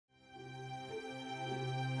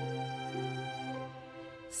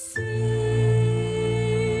Sing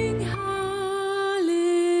hallelujah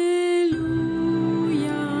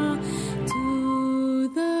to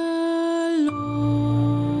the Lord.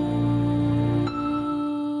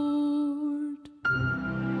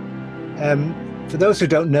 For those who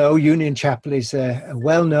don't know, Union Chapel is a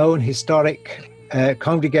well-known historic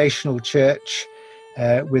congregational church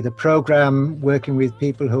with a program working with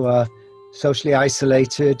people who are socially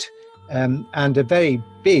isolated, and a very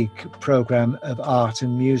big program of art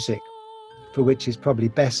and music, for which is probably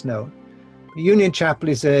best known. Union Chapel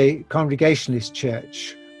is a Congregationalist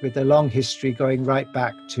church with a long history going right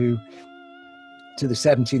back to the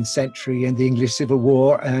 17th century and the English Civil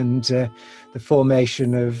War and the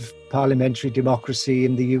formation of parliamentary democracy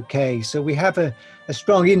in the UK. So we have a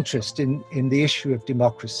strong interest in the issue of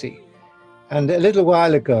democracy. And a little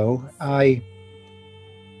while ago, I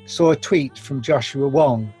saw a tweet from Joshua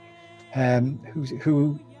Wong,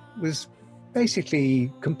 who was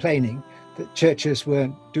basically complaining that churches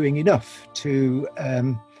weren't doing enough to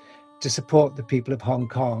support the people of Hong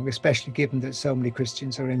Kong, especially given that so many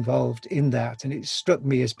Christians are involved in that. And it struck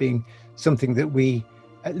me as being something that we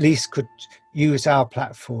at least could use our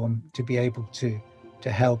platform to be able to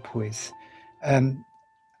help with. And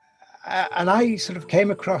I sort of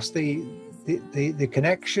came across the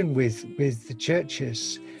connection with the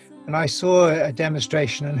churches, and I saw a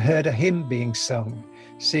demonstration and heard a hymn being sung,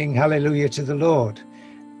 Sing Hallelujah to the Lord.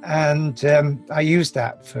 And I used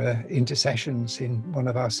that for intercessions in one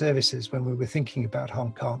of our services when we were thinking about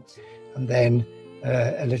Hong Kong. And then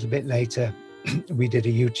a little bit later, we did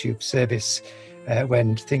a YouTube service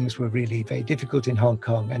when things were really very difficult in Hong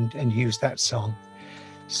Kong, and used that song.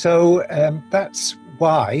 So that's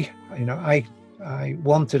why, I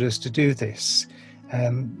wanted us to do this,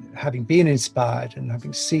 having been inspired and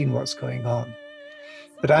having seen what's going on.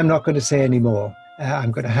 But I'm not going to say any more.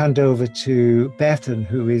 I'm going to hand over to Bethan,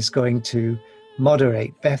 who is going to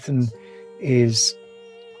moderate. Bethan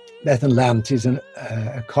Lant is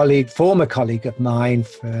a colleague, former colleague of mine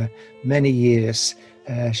for many years.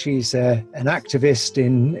 She's an activist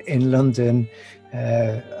in London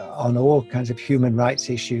on all kinds of human rights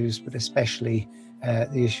issues, but especially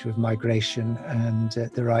the issue of migration and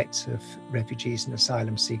the rights of refugees and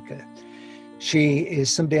asylum seekers. She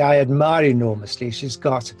is somebody I admire enormously. She's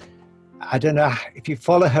got, I don't know if you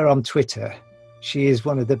follow her on Twitter, she is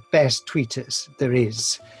one of the best tweeters there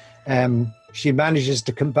is. She manages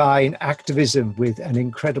to combine activism with an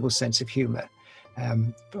incredible sense of humour,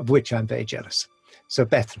 of which I'm very jealous. So,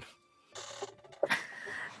 Bethan.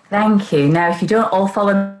 Thank you. Now, if you don't all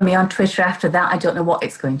follow me on Twitter after that, I don't know what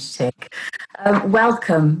it's going to take.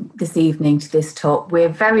 Welcome this evening to this talk. We're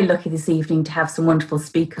very lucky this evening to have some wonderful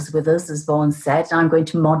speakers with us, as Vaughan said. I'm going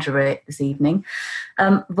to moderate this evening.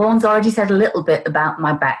 Vaughan's already said a little bit about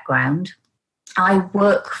my background. I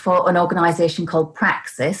work for an organisation called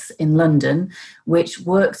Praxis in London, which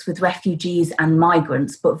works with refugees and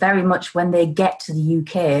migrants, but very much when they get to the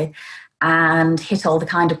UK and hit all the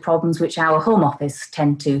kind of problems which our Home Office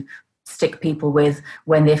tend to stick people with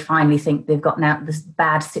when they finally think they've gotten out of this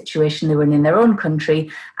bad situation they were in their own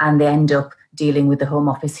country, and they end up dealing with the Home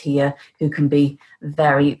Office here, who can be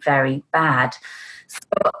very, very bad. So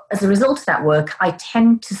as a result of that work, I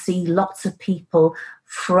tend to see lots of people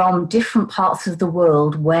from different parts of the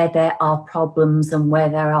world where there are problems and where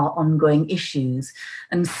there are ongoing issues.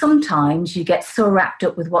 And sometimes you get so wrapped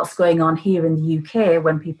up with what's going on here in the UK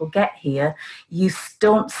when people get here, you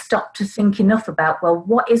don't stop to think enough about, well,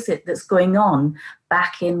 what is it that's going on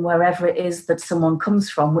back in wherever it is that someone comes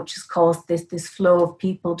from, which has caused this flow of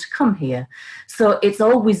people to come here. So it's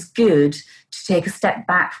always good to take a step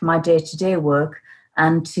back from my day-to-day work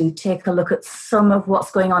and to take a look at some of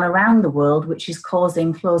what's going on around the world, which is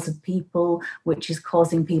causing flows of people, which is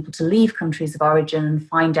causing people to leave countries of origin, and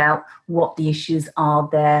find out what the issues are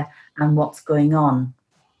there and what's going on.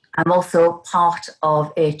 I'm also part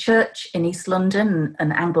of a church in East London,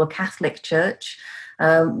 an Anglo-Catholic church,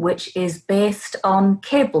 which is based on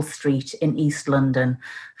Cable Street in East London.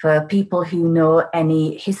 For people who know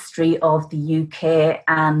any history of the UK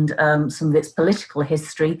and some of its political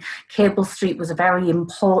history, Cable Street was a very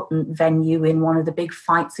important venue in one of the big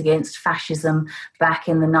fights against fascism back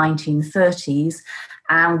in the 1930s.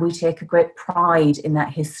 And we take a great pride in that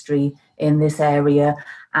history in this area,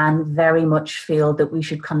 and very much feel that we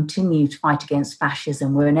should continue to fight against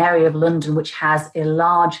fascism. We're an area of London which has a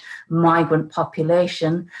large migrant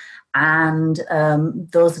population, and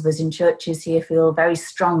those of us in churches here feel very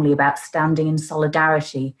strongly about standing in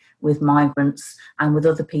solidarity with migrants and with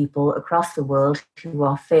other people across the world who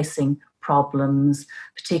are facing problems,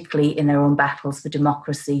 particularly in their own battles for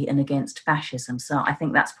democracy and against fascism. So I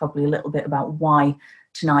think that's probably a little bit about why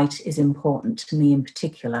tonight is important to me in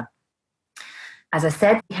particular. As I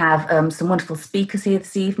said, we have some wonderful speakers here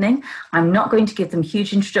this evening. I'm not going to give them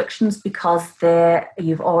huge introductions because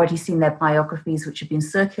you've already seen their biographies which have been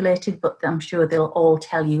circulated, but I'm sure they'll all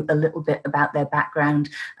tell you a little bit about their background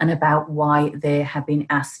and about why they have been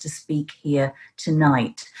asked to speak here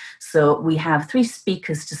tonight. So we have 3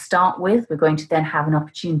 speakers to start with. We're going to then have an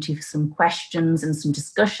opportunity for some questions and some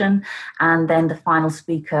discussion, and then the final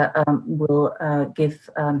speaker will give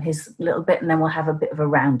his little bit, and then we'll have a bit of a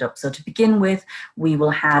roundup. So to begin with, we will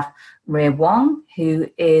have Ray Wong, who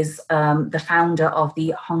is the founder of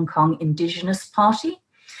the Hong Kong Indigenous Party.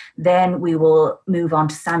 Then we will move on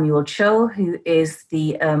to Samuel Chu, who is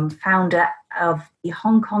the founder of the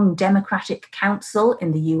Hong Kong Democratic Council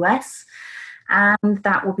in the US. And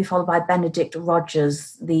that will be followed by Benedict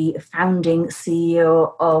Rogers, the founding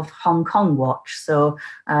CEO of Hong Kong Watch. So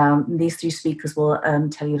these 3 speakers will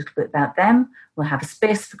tell you a little bit about them. We'll have a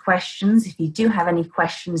space for questions. If you do have any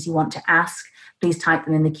questions you want to ask, please type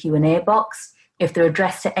them in the Q&A box. If they're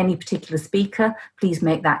addressed to any particular speaker, please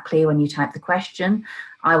make that clear when you type the question.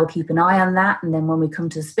 I will keep an eye on that, and then when we come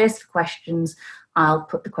to the space for questions, I'll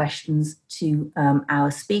put the questions to our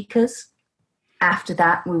speakers. After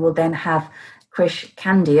that, we will then have Krish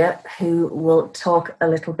Kandia, who will talk a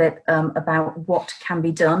little bit about what can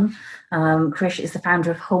be done. Krish is the founder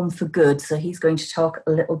of Home for Good, so he's going to talk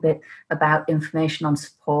a little bit about information on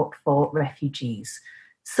support for refugees.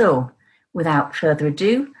 So, without further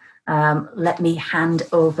ado, let me hand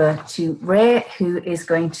over to Ray, who is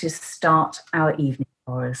going to start our evening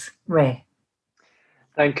for us. Ray.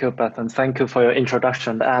 Thank you, Bethan. Thank you for your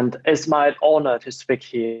introduction. And it's my honor to speak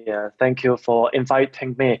here. Thank you for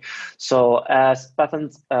inviting me. So as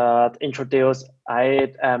Bethan introduced,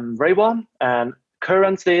 I am Ray Wong, and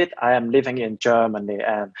currently I am living in Germany.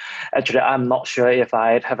 And actually, I'm not sure if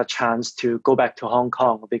I'd have a chance to go back to Hong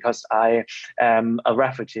Kong because I am a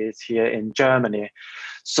refugee here in Germany.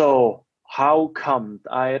 So how come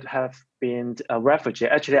I have been a refugee?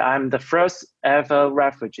 Actually, I'm the first ever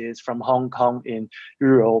refugee from Hong Kong in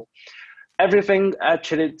Europe. Everything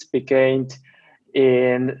actually began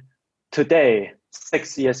in today,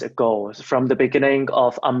 6 years ago, from the beginning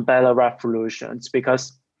of umbrella revolutions,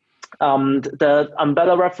 because the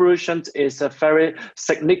umbrella revolution is a very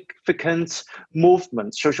significant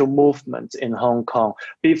movement, social movement in Hong Kong.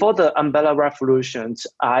 Before the umbrella revolutions,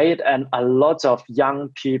 I and a lot of young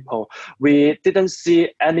people, we didn't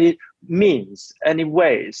see any means, any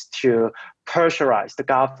ways to pressurize the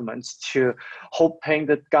government, to hoping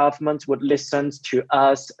the government would listen to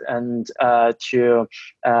us and to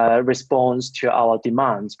respond to our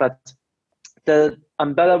demands. But the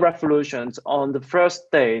umbrella revolutions, on the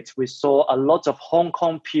first date, we saw a lot of Hong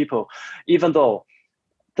Kong people, even though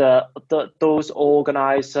those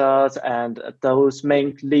organizers and those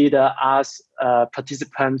main leaders asked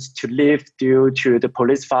participants to leave due to the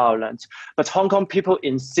police violence. But Hong Kong people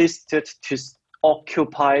insisted to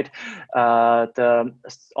occupy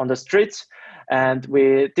on the streets, and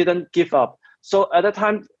we didn't give up. So at the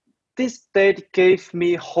time, this date gave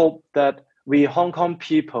me hope that we Hong Kong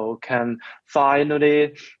people can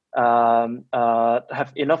finally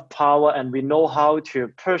have enough power, and we know how to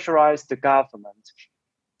pressurize the government.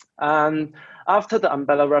 And after the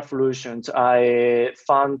umbrella revolutions, I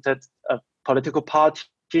founded a political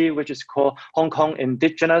party which is called Hong Kong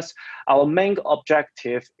Indigenous. Our main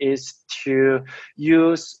objective is to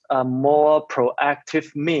use more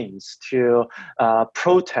proactive means to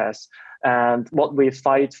protest. And what we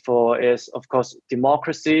fight for is, of course,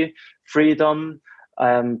 democracy, freedom,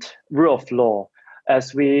 and rule of law.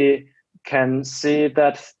 As we can see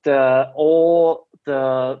that all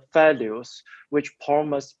the values which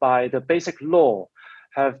promised by the basic law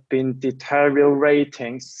have been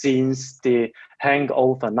deteriorating since the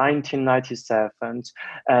hangover 1997.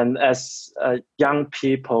 And as young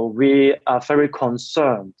people, we are very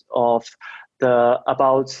concerned about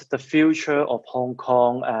the future of Hong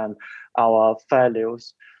Kong and our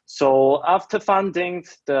values. So after founding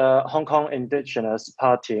the Hong Kong Indigenous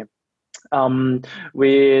Party,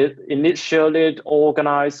 we initially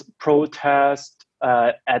organized protests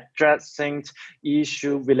addressing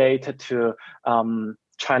issues related to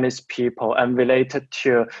Chinese people and related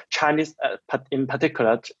to Chinese, in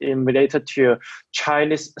particular, related to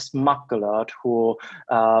Chinese smugglers who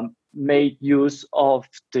made use of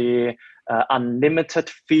the unlimited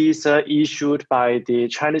visa issued by the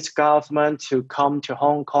Chinese government to come to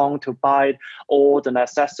Hong Kong to buy all the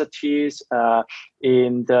necessities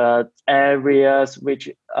in the areas which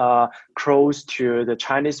are close to the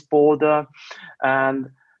Chinese border. And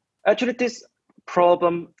actually this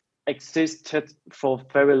problem existed for a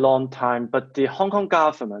very long time, but the Hong Kong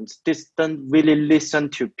government didn't really listen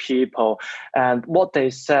to people. And what they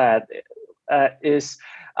said is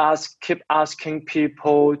keep asking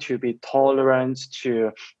people to be tolerant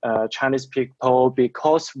to Chinese people,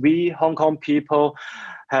 because we Hong Kong people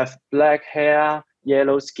have black hair,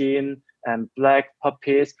 yellow skin, and black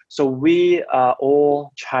puppies. So we are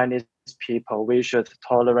all Chinese people. We should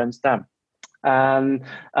tolerate them. And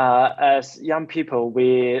as young people,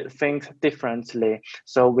 we think differently.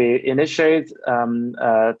 So we initiate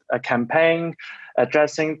a campaign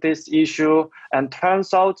addressing this issue, and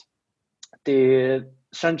turns out the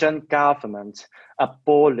Shenzhen government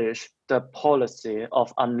abolished the policy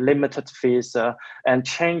of unlimited visa and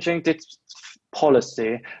changing this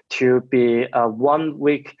policy to be a 1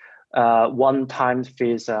 week one-time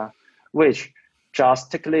visa, which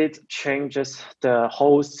drastically changes the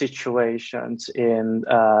whole situation in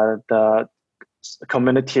the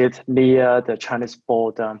community near the Chinese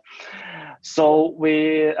border. So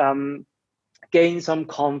we gain some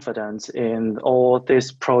confidence in all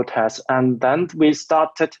these protests, and then we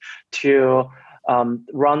started to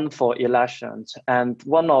run for elections. And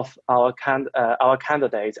one of our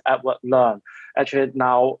candidates, Edward Leung, actually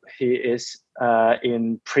now he is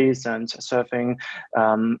in prison serving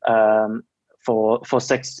for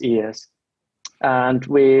 6 years. And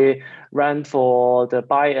we ran for the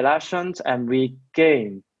by-elections, and we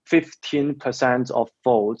gained 15% of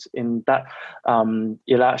votes in that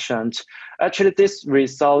elections. Actually, this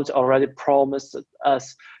result already promised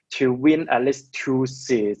us to win at least 2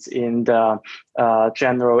 seats in the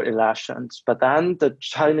general elections. But then the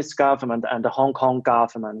Chinese government and the Hong Kong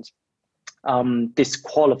government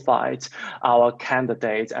disqualified our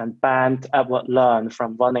candidate and banned Edward Leung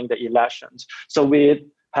from running the elections. So we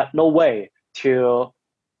had no way to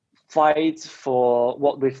fight for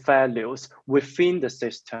what we values within the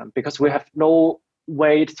system, because we have no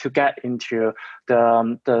way to get into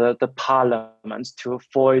the parliament to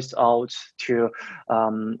voice out, to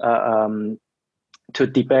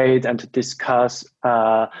debate and to discuss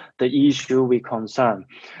the issue we concern.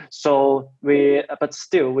 So but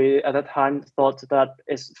still we at that time thought that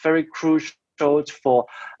it's very crucial for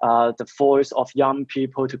the voice of young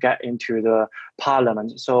people to get into the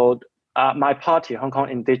parliament. So my party, Hong Kong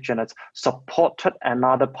Indigenous, supported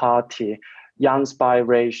another party, Young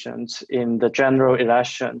Aspirations, in the general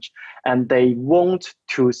elections, and they won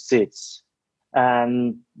 2 seats.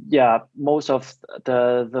 And yeah, most of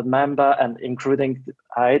the member, and including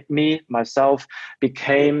myself,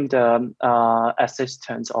 became the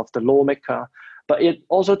assistants of the lawmaker. But it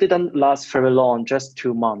also didn't last very long, just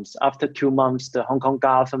 2 months. After 2 months, the Hong Kong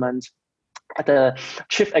government, the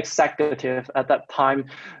chief executive at that time,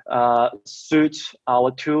 sued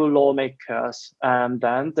our 2 lawmakers, and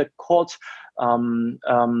then the court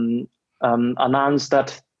announced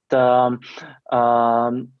that the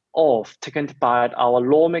oath taken by our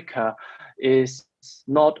lawmaker is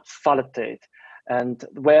not valid, and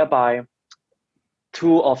whereby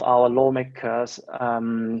 2 of our lawmakers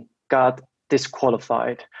got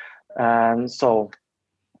disqualified. And so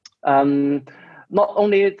not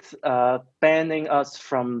only banning us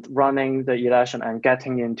from running the election and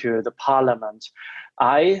getting into the parliament,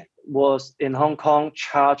 I was in Hong Kong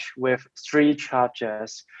charged with 3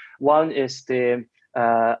 charges. One is the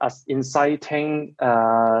as inciting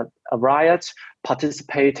a riot,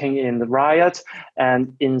 participating in the riot,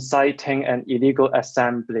 and inciting an illegal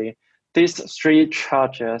assembly. These 3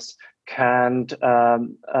 charges can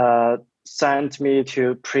send me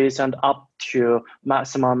to prison up to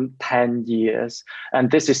maximum 10 years.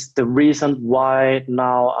 And this is the reason why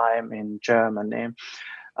now I'm in Germany.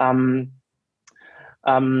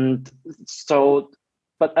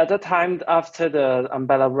 But at the time, after the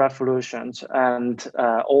umbrella revolutions and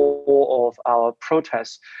all of our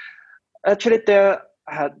protests, actually there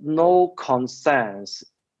had no consensus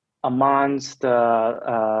amongst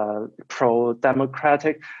the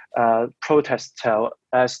pro-democratic protesters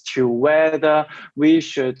as to whether we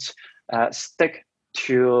should stick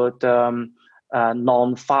to the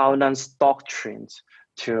non-violence doctrines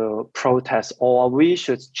to protest, or we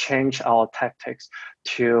should change our tactics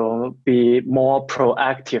to be more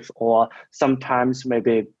proactive, or sometimes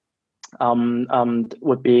maybe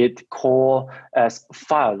would be called as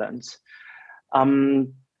violence.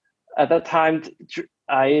 At that time,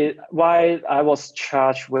 why I was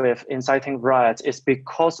charged with inciting riots is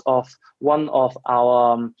because of one of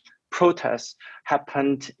our protests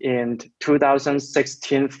happened in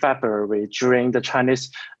 2016 February during the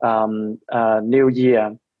Chinese New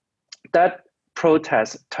Year. That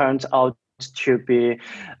protest turned out to be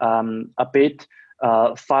a bit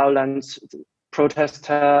violent.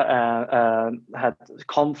 Protester had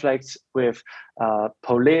conflicts with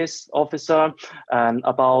police officer, and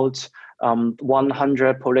about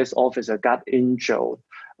 100 police officers got injured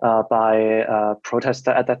by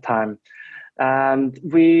protester at that time. And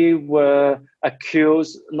we were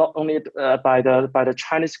accused not only by the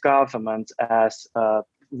Chinese government as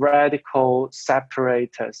radical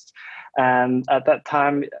separatists, and at that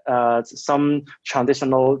time, some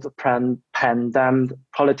traditional pandemic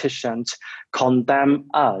politicians condemn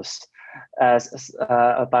us as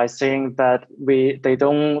by saying that they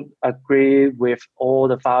don't agree with all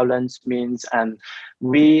the violence means, and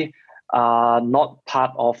we are not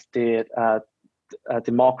part of the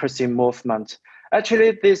democracy movement.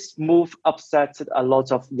 Actually, this move upset a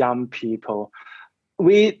lot of young people.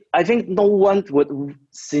 I think no one would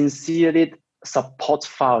sincerely support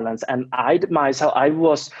violence, and I myself, I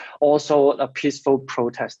was also a peaceful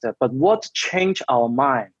protester. But what changed our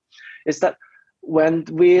mind is that when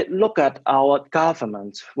we look at our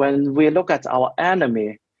government, when we look at our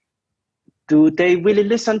enemy, do they really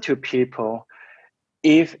listen to people?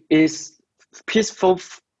 If it's peaceful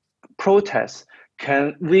protest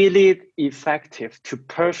can really effective to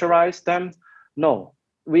pressurize them? No,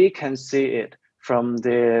 we can see it from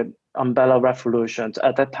the umbrella revolutions.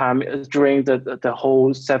 At that time, during the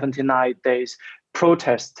whole 79 days,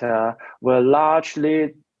 protests were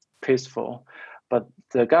largely peaceful, but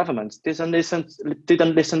the government didn't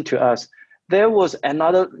listen to us. There was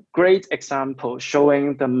another great example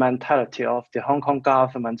showing the mentality of the Hong Kong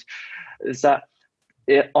government, is that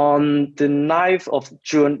on the 9th of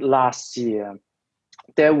June last year,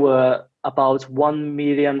 there were about 1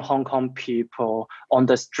 million Hong Kong people on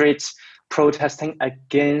the streets protesting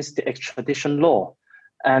against the extradition law.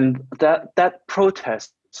 And that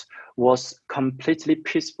protest was completely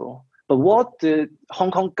peaceful. But what the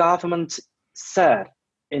Hong Kong government said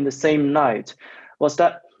in the same night was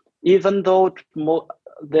that even though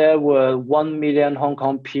there were 1 million Hong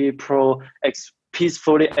Kong people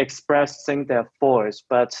peacefully expressing their voice,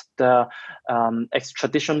 but the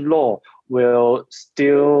extradition law will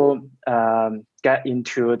still get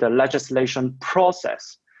into the legislation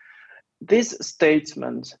process. This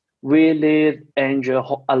statement really injured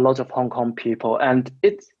a lot of Hong Kong people, and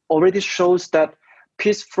it already shows that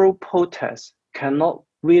peaceful protests cannot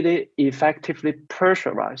really effectively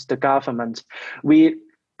pressurize the government. We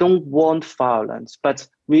don't want violence, but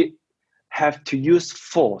we have to use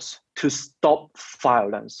force to stop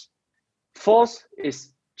violence. Force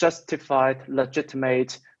is justified,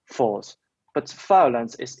 legitimate force, but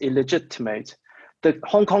violence is illegitimate. The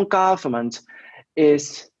Hong Kong government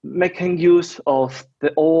is making use of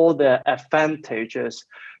all the advantages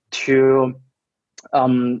to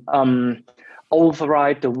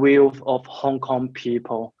override the will of Hong Kong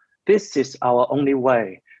people. This is our only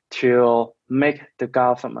way to make the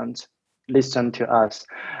government listen to us.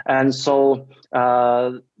 And so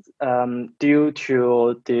due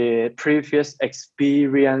to the previous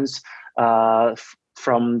experience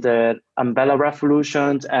from the umbrella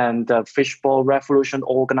revolution and the fishbowl revolution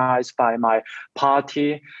organized by my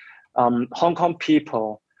party, Hong Kong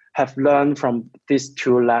people have learned from these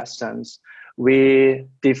two lessons. We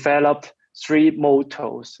developed 3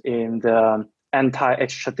 mottos in the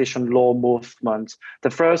anti-extradition law movement. The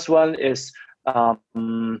first one is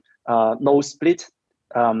no split,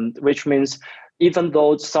 which means even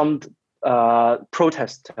though some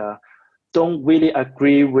protesters don't really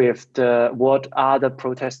agree with what other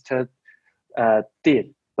protesters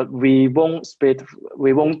did, but we won't split,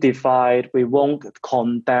 we won't divide, we won't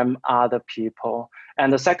condemn other people.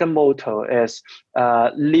 And the second motto is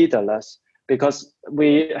leaderless, because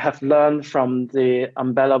we have learned from the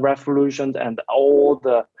umbrella revolution and all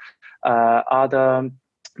the other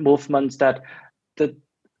movements that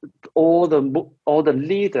all the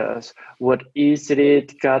leaders would easily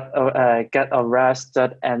get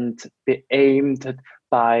arrested and be aimed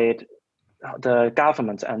by the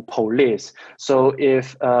government and police. So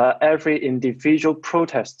if every individual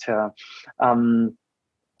protester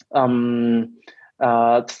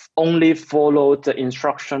only followed the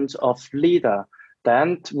instructions of leader,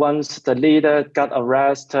 then once the leader got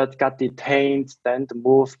arrested, got detained, then the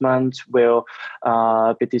movement will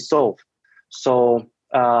be dissolved. So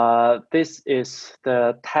this is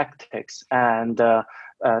the tactics and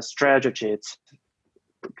strategies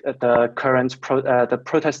the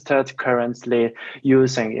protesters currently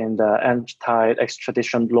using in the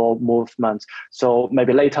anti-extradition law movement. So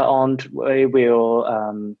maybe later on we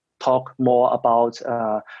will talk more about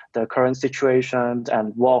the current situation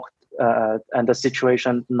and what and the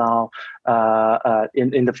situation now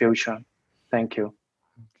in the future. Thank you.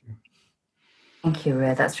 Thank you,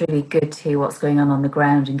 Ray. That's really good to hear what's going on the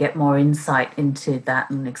ground and get more insight into that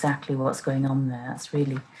and exactly what's going on there. That's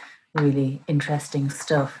really, really interesting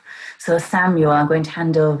stuff. So Samuel, I'm going to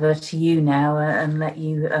hand over to you now and let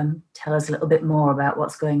you tell us a little bit more about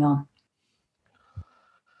what's going on.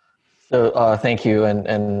 So thank you,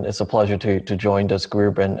 and it's a pleasure to join this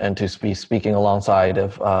group and to be speaking alongside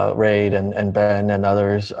of Ray and Ben and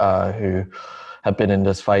others who have been in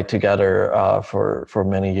this fight together for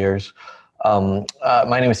many years.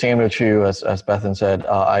 My name is Samuel Chu, as Bethan said.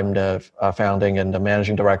 I'm the founding and the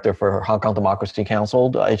managing director for Hong Kong Democracy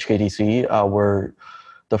Council, HKDC. We're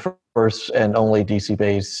the first and only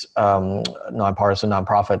DC-based nonpartisan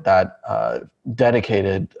nonprofit that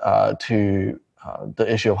dedicated to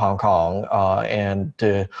the issue of Hong Kong and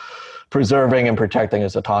to preserving and protecting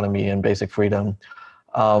its autonomy and basic freedom.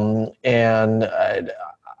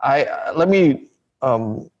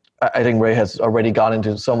 I think Ray has already gone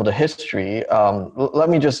into some of the history. Let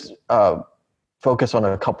me just focus on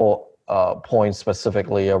a couple points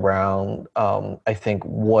specifically around, I think,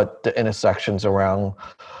 what the intersections around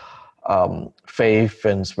faith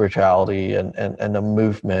and spirituality and the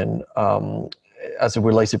movement as it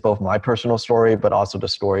relates to both my personal story, but also the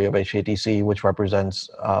story of HKDC, which represents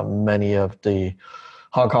many of the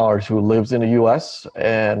Hong Kongers who lives in the U.S.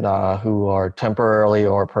 and who are temporarily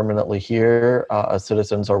or permanently here as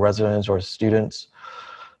citizens or residents or students.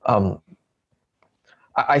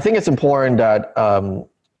 I think it's important that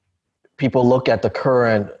people look at the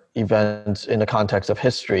current events in the context of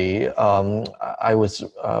history. I was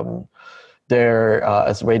there,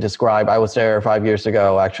 as Ray described, I was there 5 years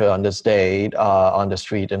ago, actually on this day, on the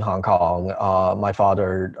street in Hong Kong. My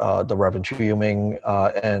father, the Reverend Chu Yuming,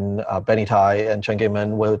 and Benny Tai and Chen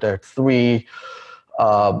Gaiman were the three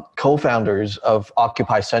co-founders of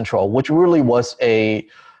Occupy Central, which really was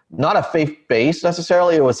not a faith-based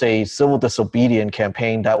necessarily, it was a civil disobedience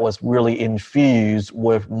campaign that was really infused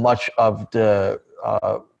with much of the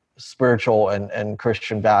spiritual and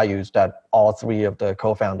Christian values that all three of the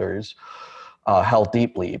co-founders held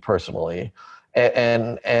deeply personally.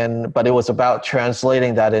 But it was about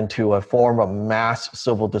translating that into a form of mass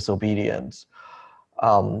civil disobedience.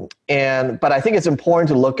 But I think it's important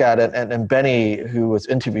to look at it, and Benny, who was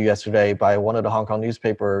interviewed yesterday by one of the Hong Kong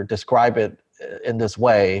newspaper, described it in this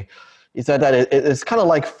way. He said that it's kind of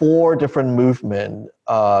like four different movements,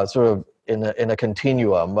 sort of in a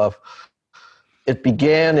continuum of. It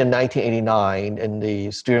began in 1989 in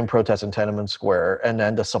the student protest in Tiananmen Square, and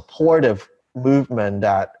then the supportive movement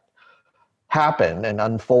that happened and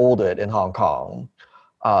unfolded in Hong Kong.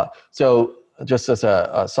 So just as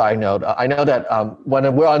a side note, I know that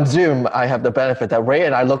when we're on Zoom, I have the benefit that Ray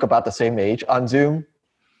and I look about the same age on Zoom,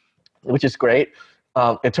 which is great.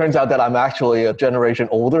 It turns out that I'm actually a generation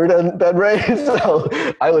older than Ray, so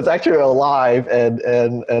I was actually alive,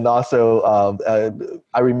 and also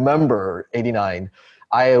I remember '89.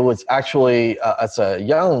 I was actually, as a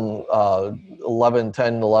young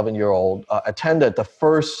 11-year-old, attended the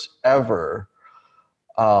first ever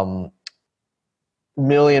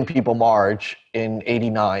million people march in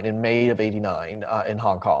 '89, in May of '89, in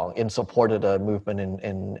Hong Kong, in support of the movement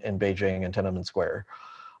in Beijing and Tiananmen Square.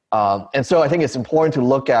 And so I think it's important to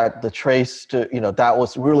look at the trace to, that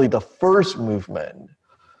was really the first movement.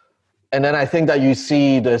 And then I think that you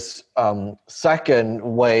see this second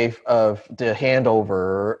wave of the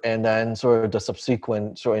handover, and then sort of the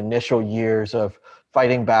subsequent sort of initial years of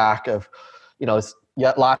fighting back of,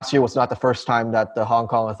 yet last year was not the first time that the Hong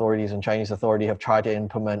Kong authorities and Chinese authority have tried to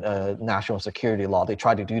implement a national security law. They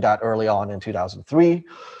tried to do that early on in 2003.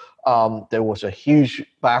 There was a huge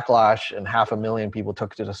backlash, and 500,000 people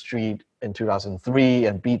took to the street in 2003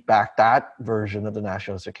 and beat back that version of the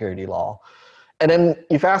national security law. And then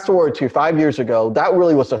you fast forward to 5 years ago, that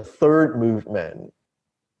really was the third movement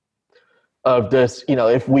of this,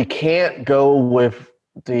 if we can't go with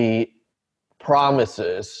the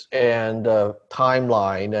promises and the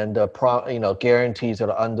timeline and the guarantees that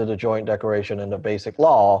are under the Joint Declaration and the Basic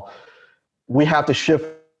Law, we have to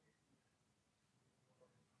shift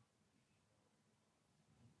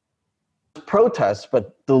protests,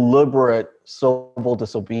 but deliberate civil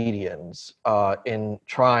disobedience in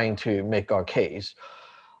trying to make our case.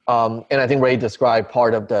 And I think Ray described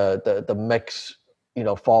part of the mix,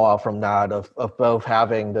 fallout from that of both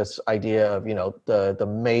having this idea of, the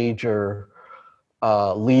major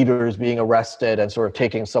leaders being arrested and sort of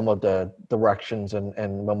taking some of the directions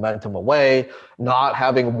and momentum away, not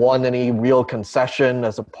having won any real concession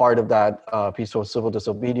as a part of that peaceful civil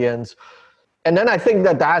disobedience. And then I think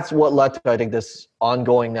that that's what led to, I think, this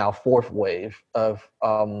ongoing now fourth wave of,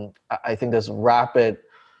 I think, this rapid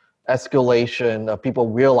escalation of people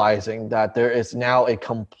realizing that there is now a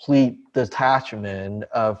complete detachment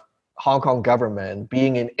of Hong Kong government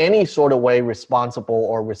being in any sort of way responsible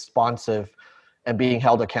or responsive and being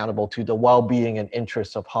held accountable to the well-being and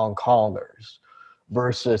interests of Hong Kongers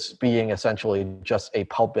versus being essentially just a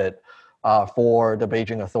puppet for the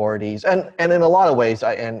Beijing authorities. And in a lot of ways,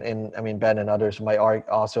 I mean, Ben and others might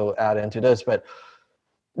also add into this, but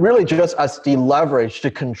really just as the leverage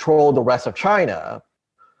to control the rest of China,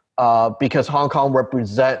 because Hong Kong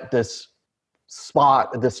represent this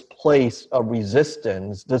spot, this place of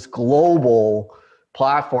resistance, this global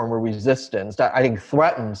platform of resistance that I think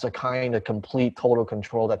threatens the kind of complete total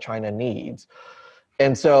control that China needs.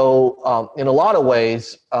 And so in a lot of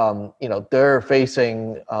ways, they're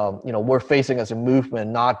facing, we're facing as a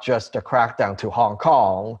movement, not just a crackdown to Hong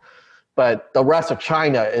Kong, but the rest of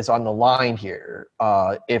China is on the line here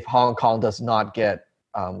if Hong Kong does not get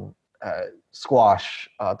squashed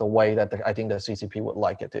the way that I think the CCP would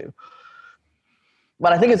like it to.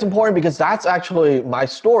 But I think it's important because that's actually my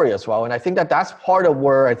story as well. And I think that that's part of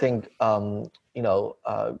where I think,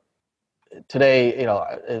 today,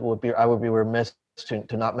 I would be remiss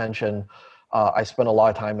to not mention, I spent a lot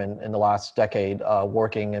of time in the last decade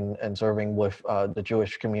working and serving with the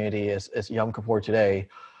Jewish community as Yom Kippur today.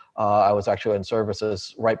 I was actually in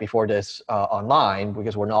services right before this online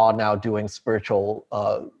because we're all now doing spiritual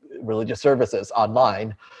religious services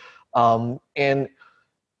online. And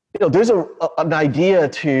there's an idea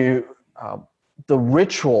to the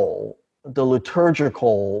ritual, the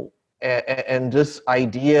liturgical, and this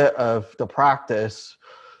idea of the practice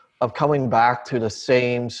of coming back to the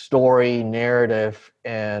same story, narrative,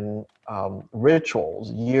 and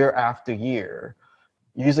rituals year after year,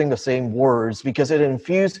 using the same words, because it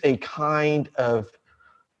infused a kind of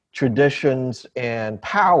traditions and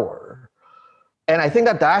power. And I think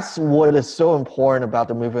that that's what is so important about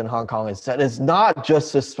the movement in Hong Kong, is that it's not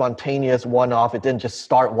just a spontaneous one-off. It didn't just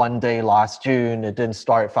start one day last June. It didn't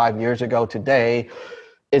start 5 years ago today.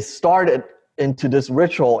 It started into this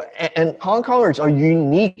ritual. And Hong Kongers are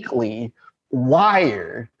uniquely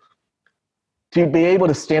wired to be able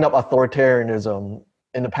to stand up authoritarianism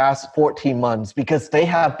in the past 14 months because they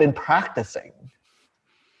have been practicing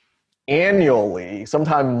annually,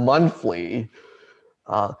 sometimes monthly.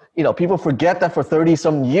 People forget that for 30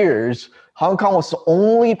 some years, Hong Kong was the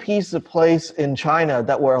only piece of place in China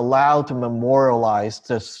that were allowed to memorialize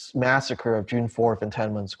this massacre of June 4th in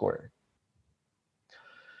Tiananmen Square.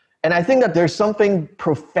 And I think that there's something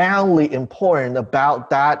profoundly important about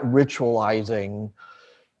that ritualizing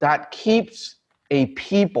that keeps a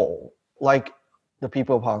people like the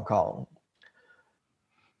people of Hong Kong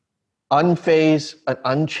unfazed and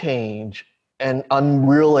unchanged and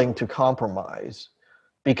unwilling to compromise,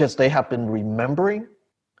 because they have been remembering,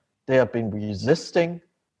 they have been resisting,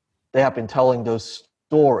 they have been telling those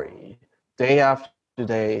stories day after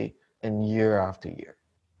day and year after year.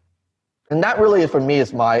 And that really, for me,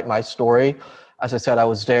 is my story. As I said, I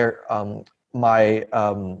was there. My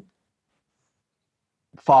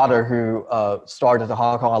father, who started the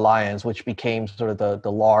Hong Kong Alliance, which became sort of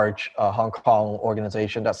the large Hong Kong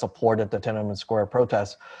organization that supported the Tiananmen Square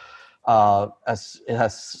protests, as it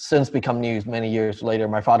has since become news many years later.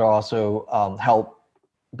 My father also helped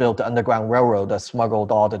build the Underground Railroad that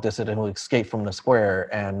smuggled all the dissidents who escaped from the square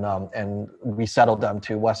and resettled them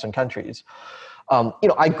to Western countries.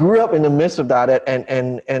 I grew up in the midst of that,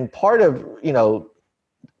 and part of,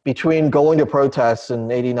 between going to protests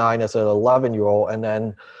in '89 as an 11-year-old and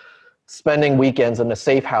then spending weekends in the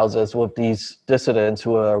safe houses with these dissidents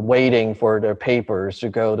who are waiting for their papers to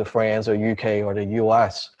go to France or UK or the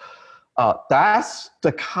US, that's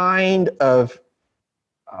the kind of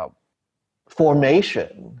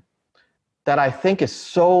formation that I think is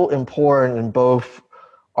so important in both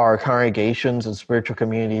our congregations and spiritual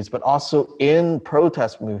communities, but also in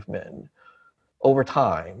protest movement over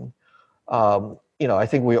time. I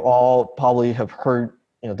think we all probably have heard,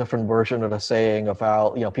 different version of the saying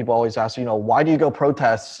about, people always ask, why do you go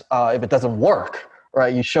protest if it doesn't work,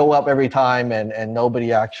 right? You show up every time and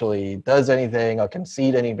nobody actually does anything or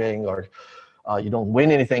concede anything, or you don't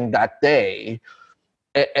win anything that day.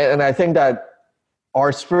 And I think that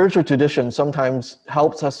our spiritual tradition sometimes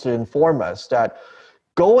helps us to inform us that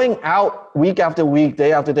going out week after week,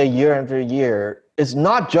 day after day, year after year, is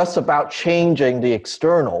not just about changing the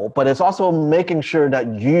external, but it's also making sure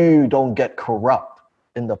that you don't get corrupt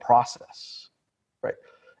in the process, right?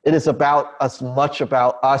 It is about as much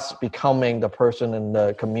about us becoming the person in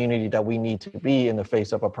the community that we need to be in the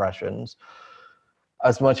face of oppressions,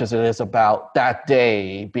 as much as it is about that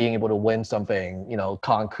day being able to win something,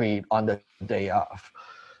 concrete on the day of.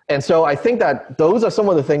 And so I think that those are some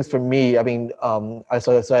of the things for me. I mean, as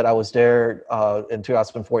I said, I was there in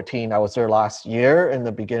 2014. I was there last year in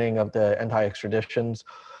the beginning of the anti-extraditions.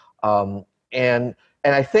 And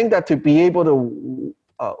I think that to be able to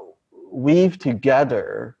weave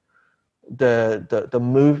together the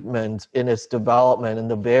movement in its development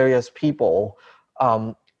and the various people,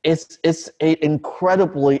 it's an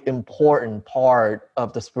incredibly important part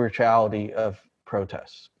of the spirituality of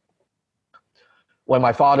protests. When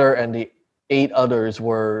my father and the 8 others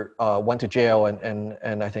went to jail,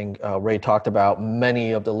 and I think Ray talked about,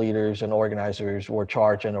 many of the leaders and organizers were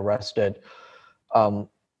charged and arrested.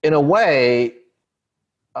 In a way,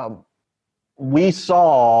 we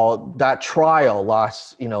saw that trial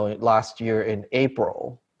last year in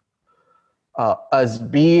April as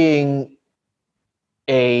being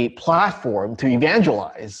a platform to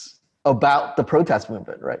evangelize about the protest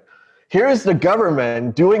movement, right? Here is the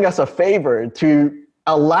government doing us a favor to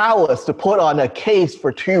allow us to put on a case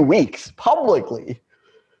for 2 weeks publicly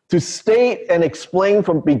to state and explain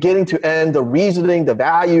from beginning to end the reasoning, the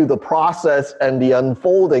value, the process, and the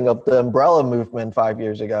unfolding of the umbrella movement 5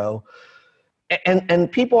 years ago.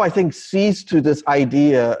 And people, I think, seize to this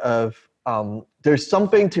idea of there's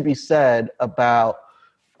something to be said about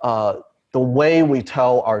the way we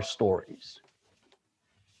tell our stories.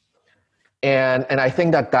 And I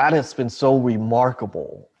think that has been so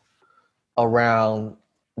remarkable around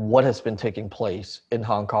what has been taking place in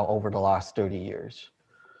Hong Kong over the last 30 years.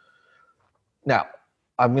 Now,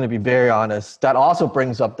 I'm going to be very honest. That also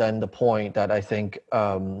brings up then the point that I think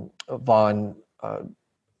Vaughn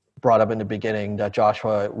brought up in the beginning, that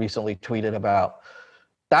Joshua recently tweeted about.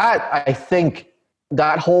 That, I think,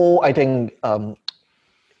 that whole,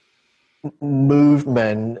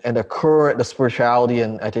 movement and the spirituality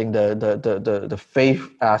and I think the faith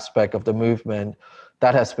aspect of the movement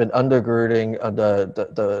that has been undergirding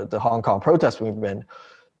the Hong Kong protest movement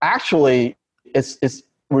actually it's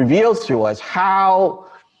reveals to us how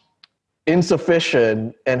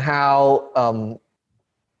insufficient and how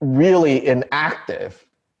really inactive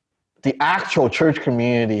the actual church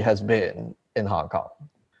community has been in Hong Kong,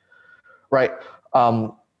 right?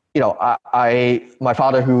 My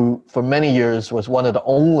father, who for many years was one of the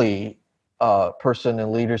only person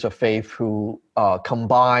and leaders of faith who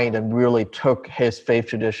combined and really took his faith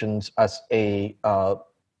traditions as the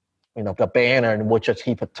banner in which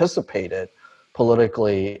he participated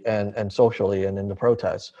politically and socially and in the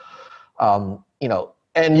protests.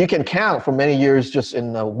 And you can count for many years just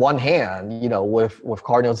in one hand, with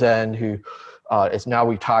Cardinal Zen, who is now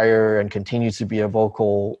retired and continues to be a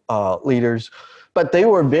vocal leaders. But they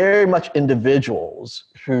were very much individuals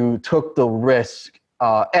who took the risk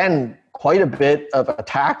and quite a bit of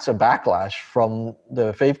attacks and backlash from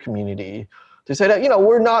the faith community to say that,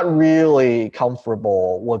 we're not really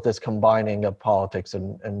comfortable with this combining of politics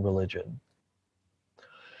and religion.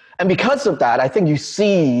 And because of that, I think you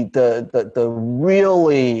see the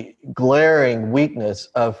really glaring weakness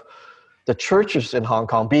of the churches in Hong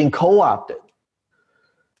Kong being co-opted.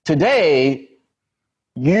 Today,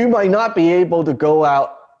 you might not be able to go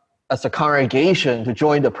out as a congregation to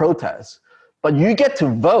join the protest, but you get to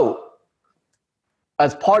vote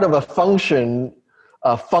as part of a functional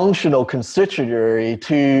constituency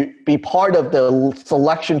to be part of the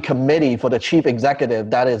selection committee for the chief executive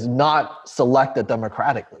that is not selected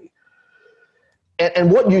democratically.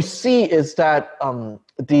 And what you see is that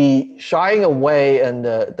the shying away and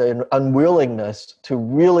the unwillingness to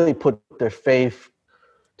really put their faith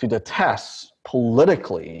to the test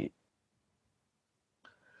politically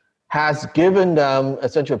has given them,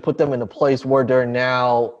 essentially put them in a place where they're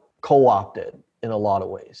now co-opted in a lot of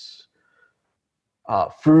ways.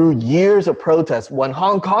 Through years of protests, when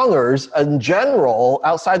Hong Kongers in general,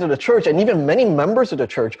 outside of the church, and even many members of the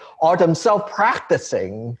church, are themselves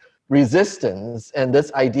practicing resistance and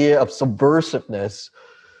this idea of subversiveness,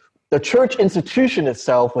 the church institution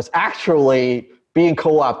itself was actually being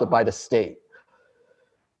co-opted by the state.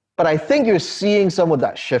 But I think you're seeing some of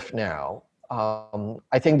that shift now.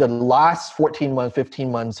 I think the last 14 months,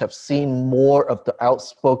 15 months have seen more of the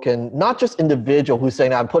outspoken, not just individual who's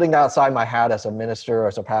saying, I'm putting outside my hat as a minister or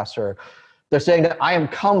as a pastor. They're saying that I am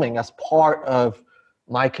coming as part of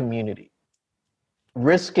my community,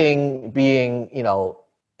 risking being,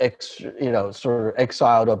 sort of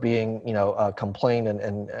exiled or being, complain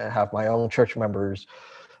and have my own church members,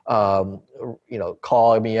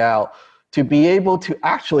 calling me out, to be able to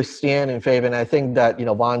actually stand in faith. And I think that,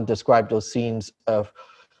 Juan described those scenes of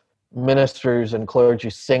ministers and clergy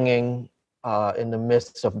singing in the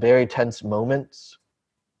midst of very tense moments.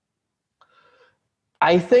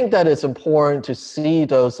 I think that it's important to see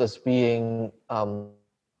those as being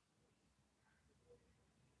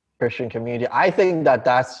Christian community. I think that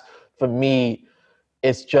that's, for me,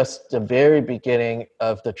 it's just the very beginning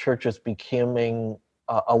of the churches becoming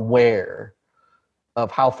aware of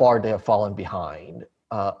how far they have fallen behind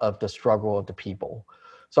of the struggle of the people.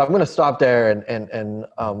 So I'm going to stop there, and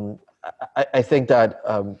I think that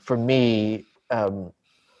for me,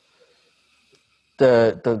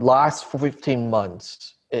 the last 15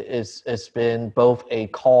 months it's been both a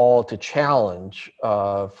call to challenge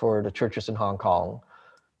for the churches in Hong Kong,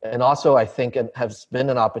 and also I think it has been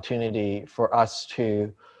an opportunity for us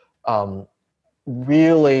to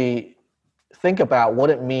really think about what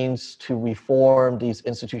it means to reform these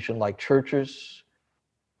institutions like churches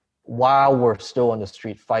while we're still on the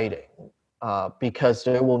street fighting, because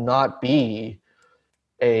there will not be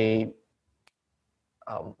a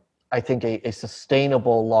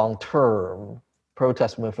sustainable long-term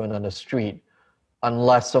protest movement on the street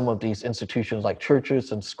unless some of these institutions like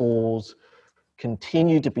churches and schools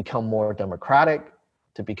continue to become more democratic,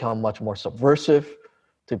 to become much more subversive,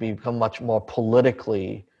 to become much more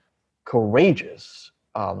politically courageous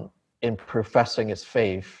in professing its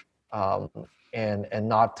faith, and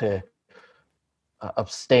not to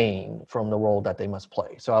abstain from the role that they must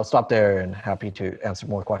play. So I'll stop there and happy to answer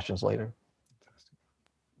more questions later.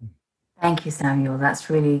 Thank you, Samuel.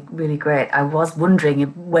 That's really, really great. I was wondering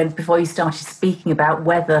before you started speaking about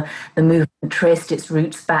whether the movement traced its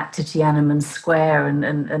roots back to Tiananmen Square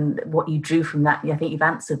and what you drew from that. I think you've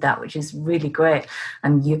answered that, which is really great.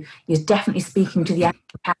 And you're definitely speaking to the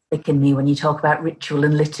Catholic in me when you talk about ritual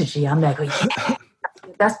and liturgy. I'm there going, yeah,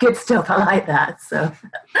 that's good stuff. I like that. So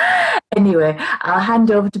anyway, I'll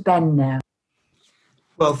hand over to Ben now.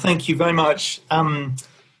 Well, thank you very much.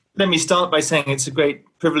 Let me start by saying it's a great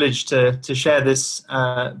privilege to share this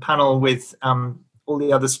panel with all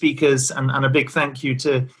the other speakers, and a big thank you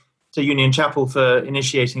to Union Chapel for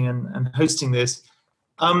initiating and hosting this.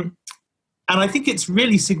 And I think it's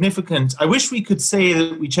really significant. I wish we could say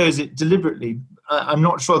that we chose it deliberately. I'm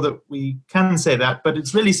not sure that we can say that, but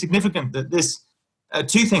it's really significant that this,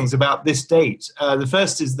 two things about this date. The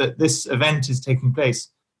first is that this event is taking place,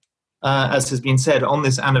 as has been said, on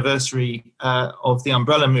this anniversary of the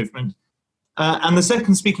Umbrella Movement. And the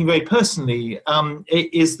second, speaking very personally,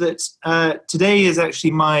 is that today is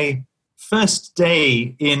actually my first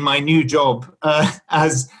day in my new job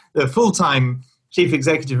as the full-time chief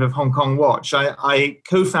executive of Hong Kong Watch. I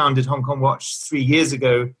co-founded Hong Kong Watch 3 years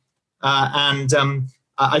ago, and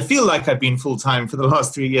I feel like I've been full-time for the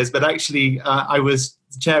last 3 years, but actually I was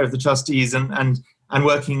the chair of the trustees and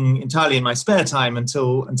working entirely in my spare time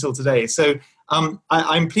until today. So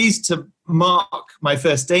I'm pleased to mark my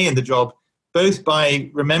first day in the job, both by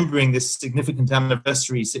remembering this significant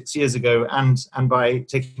anniversary 6 years ago and by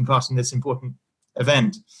taking part in this important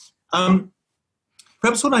event.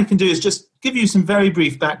 Perhaps what I can do is just give you some very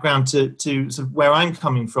brief background to sort of where I'm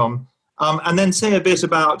coming from, and then say a bit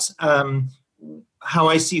about how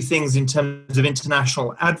I see things in terms of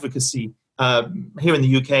international advocacy here in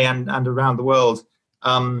the UK and around the world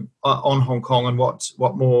on Hong Kong, and what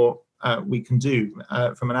more we can do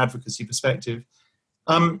from an advocacy perspective.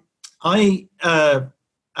 I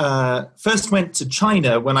first went to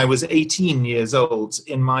China when I was 18 years old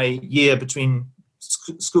in my year between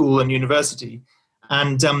school and university,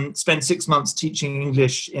 and spent 6 months teaching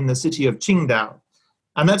English in the city of Qingdao.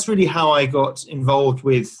 And that's really how I got involved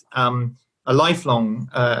with a lifelong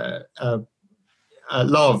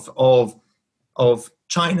love of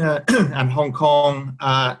China and Hong Kong.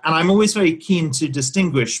 And I'm always very keen to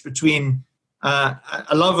distinguish between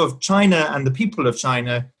a love of China and the people of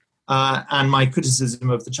China and my criticism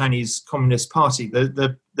of the Chinese Communist Party.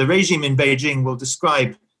 The regime in Beijing will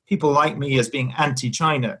describe people like me as being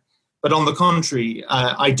anti-China. But on the contrary,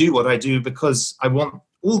 I do what I do because I want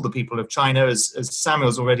all the people of China, as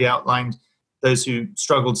Samuel's already outlined, those who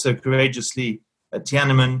struggled so courageously at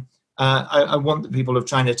Tiananmen. I want the people of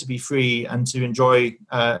China to be free and to enjoy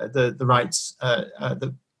the rights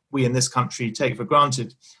that we in this country take for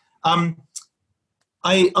granted.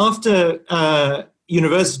 After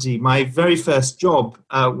university, my very first job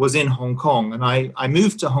was in Hong Kong, and I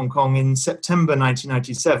moved to Hong Kong in September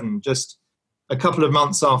 1997, just a couple of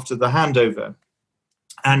months after the handover,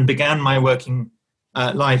 and began my working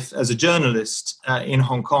life as a journalist in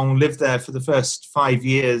Hong Kong, lived there for the first 5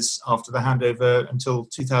 years after the handover until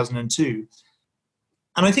 2002.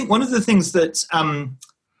 And I think one of the things that,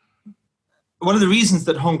 one of the reasons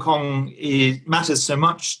that Hong Kong matters so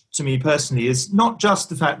much to me personally is not just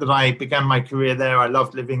the fact that I began my career there, I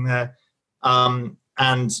loved living there,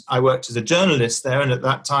 and I worked as a journalist there, and at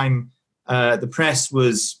that time the press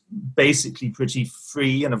was basically pretty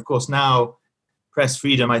free, and of course now press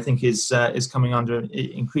freedom, I think, is coming under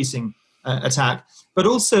increasing attack. But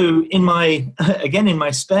also in my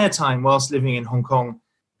spare time whilst living in Hong Kong,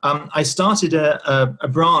 I started a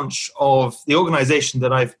branch of the organization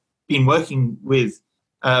that I've been working with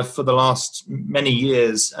for the last many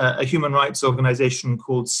years, a human rights organization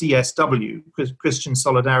called CSW, Christian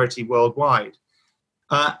Solidarity Worldwide.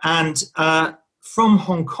 And from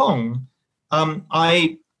Hong Kong,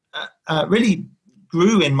 I really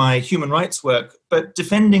grew in my human rights work, but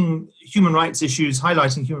defending human rights issues,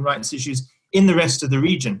 highlighting human rights issues in the rest of the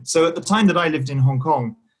region. So at the time that I lived in Hong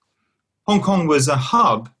Kong was a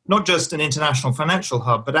hub, not just an international financial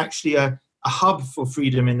hub, but actually a hub for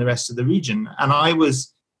freedom in the rest of the region. And I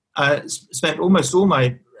was spent almost all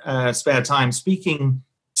my spare time speaking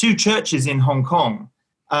to churches in Hong Kong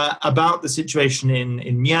about the situation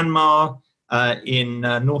in Myanmar, in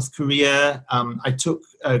North Korea. I took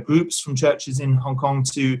groups from churches in Hong Kong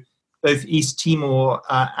to both East Timor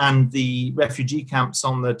and the refugee camps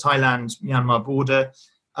on the Thailand-Myanmar border.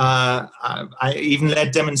 I even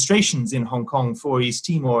led demonstrations in Hong Kong for East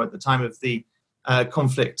Timor at the time of the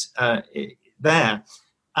conflict there.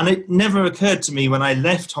 And it never occurred to me when I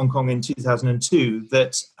left Hong Kong in 2002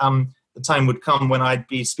 that the time would come when I'd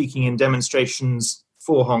be speaking in demonstrations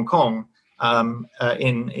for Hong Kong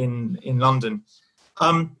in London.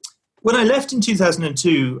 When I left in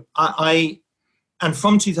 2002, and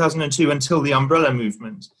from 2002 until the Umbrella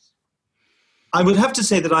Movement, I would have to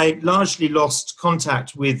say that I largely lost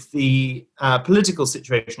contact with the political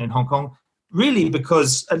situation in Hong Kong, really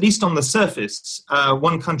because, at least on the surface,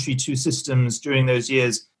 one country, two systems during those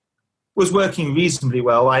years was working reasonably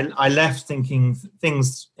well. I left thinking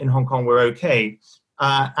things in Hong Kong were okay,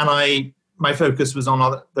 and my focus was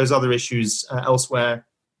on those other issues elsewhere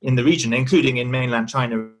in the region, including in mainland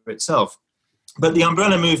China itself. But the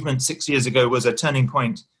Umbrella Movement 6 years ago was a turning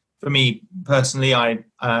point for me personally. I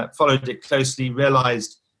followed it closely,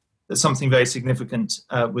 realized that something very significant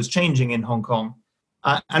was changing in Hong Kong,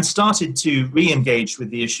 and started to re-engage with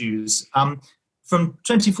the issues. From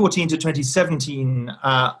 2014 to 2017,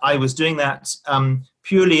 I was doing that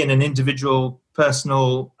purely in an individual,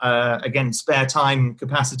 personal, again, spare time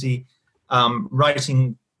capacity,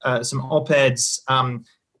 writing some op-eds,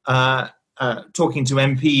 talking to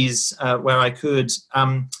MPs where I could.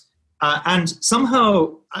 And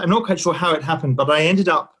somehow, I'm not quite sure how it happened, but I ended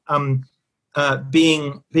up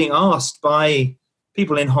being asked by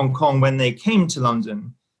people in Hong Kong when they came to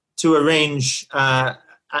London to arrange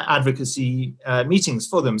advocacy meetings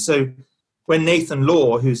for them. So when Nathan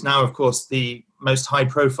Law, who's now, of course, the most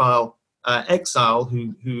high-profile exile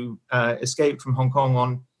who escaped from Hong Kong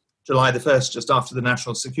on July the 1st, just after the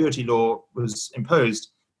national security law was imposed,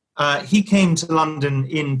 he came to London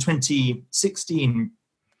in 2016,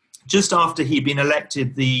 just after he'd been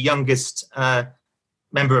elected the youngest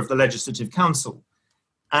member of the Legislative Council.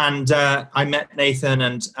 And I met Nathan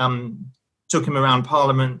and took him around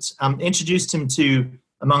Parliament, introduced him to,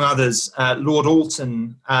 among others, Lord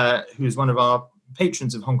Alton, who's one of our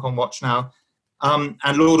patrons of Hong Kong Watch now.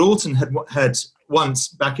 And Lord Alton had once,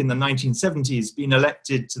 back in the 1970s, been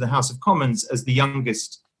elected to the House of Commons as the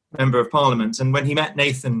youngest member of Parliament. And when he met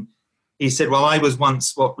Nathan, he said, well, I was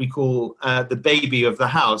once what we call the baby of the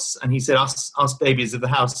house. And he said, us babies of the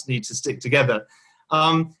house need to stick together.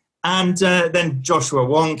 And then Joshua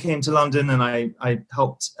Wong came to London, and I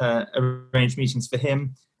helped arrange meetings for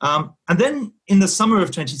him. And then in the summer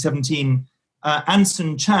of 2017,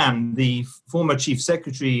 Anson Chan, the former chief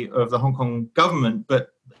secretary of the Hong Kong government, but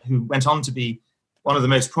who went on to be one of the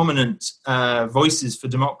most prominent voices for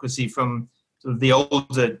democracy from sort of the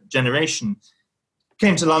older generation,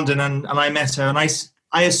 came to London, and I met her. And I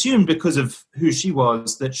assumed, because of who she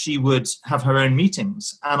was, that she would have her own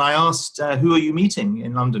meetings. And I asked, who are you meeting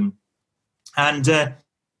in London? And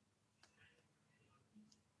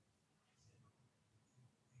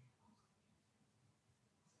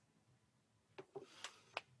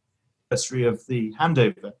anniversary of the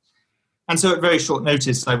handover. And so at very short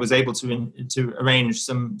notice, I was able to arrange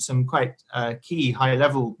some quite key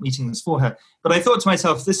high-level meetings for her. But I thought to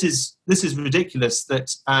myself, this is ridiculous that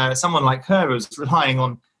someone like her is relying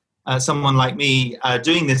on someone like me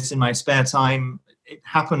doing this in my spare time. It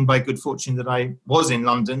happened by good fortune that I was in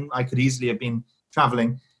London. I could easily have been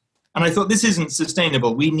traveling. And I thought, this isn't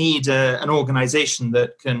sustainable. We need an organization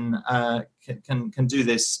that can do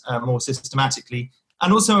this more systematically.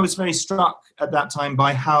 And also, I was very struck at that time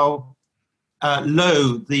by how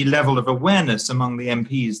low the level of awareness among the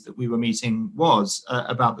MPs that we were meeting was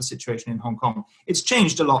about the situation in Hong Kong. It's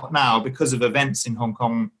changed a lot now because of events in Hong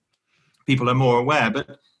Kong. People are more aware.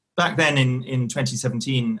 But back then in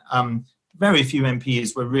 2017, very few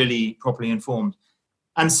MPs were really properly informed.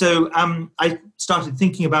 And so I started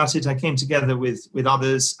thinking about it. I came together with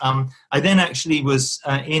others. I then actually was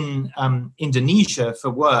in Indonesia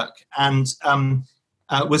for work and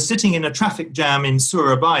was sitting in a traffic jam in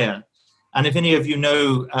Surabaya. And if any of you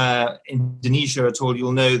know Indonesia at all,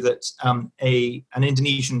 you'll know that an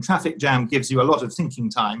Indonesian traffic jam gives you a lot of thinking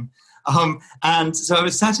time. And so I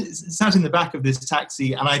was sat in the back of this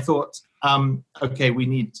taxi, and I thought, okay, we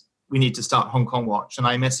need to start Hong Kong Watch. And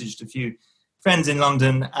I messaged a few friends in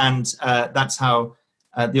London, and that's how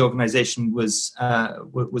the organisation was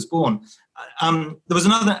born. There was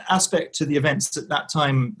another aspect to the events at that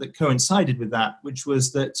time that coincided with that, which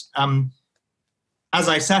was that as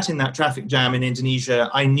I sat in that traffic jam in Indonesia,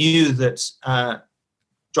 I knew that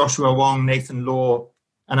Joshua Wong, Nathan Law,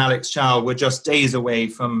 and Alex Chow were just days away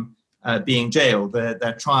from being jailed.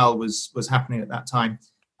 Their trial was happening at that time.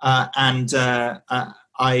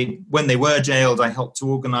 When they were jailed, I helped to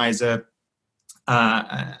organise an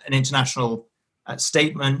international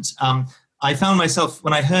statement. I found myself,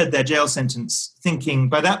 when I heard their jail sentence, thinking,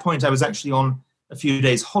 by that point I was actually on a few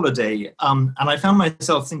days holiday, and I found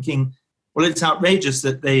myself thinking, well, it's outrageous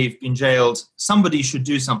that they've been jailed. Somebody should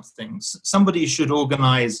do something. Somebody should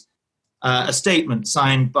organise a statement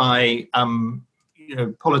signed by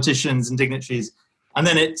politicians and dignitaries. And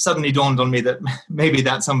then it suddenly dawned on me that maybe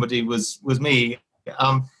that somebody was me.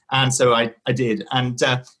 And so I did. And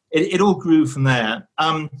it all grew from there.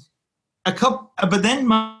 But then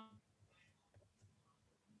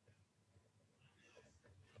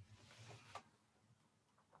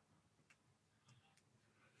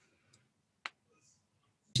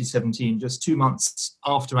 2017, just 2 months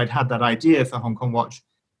after I'd had that idea for Hong Kong Watch,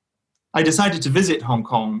 I decided to visit Hong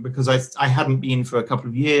Kong because I hadn't been for a couple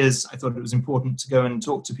of years. I thought it was important to go and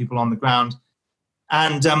talk to people on the ground.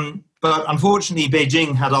 And but unfortunately,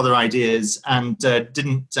 Beijing had other ideas and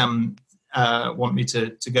didn't want me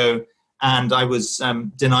to go. And I was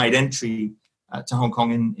denied entry to Hong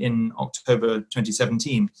Kong in October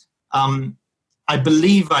 2017. I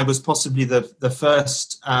believe I was possibly the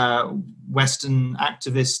first Western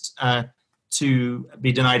activist to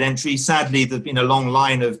be denied entry. Sadly, there's been a long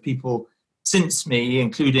line of people since me,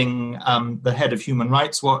 including the head of Human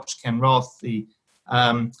Rights Watch, Ken Roth, the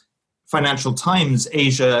Financial Times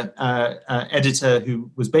Asia editor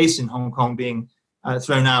who was based in Hong Kong being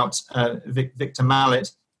thrown out, Victor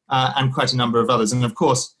Mallet, and quite a number of others. And of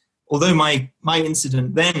course, although my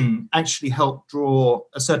incident then actually helped draw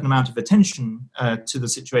a certain amount of attention to the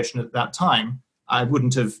situation at that time, I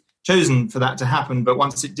wouldn't have chosen for that to happen, but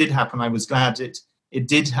once it did happen, I was glad it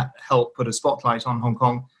did help put a spotlight on Hong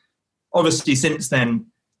Kong. Obviously, since then,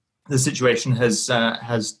 the situation has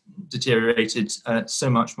deteriorated so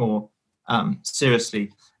much more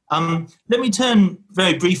seriously. Let me turn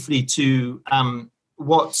very briefly to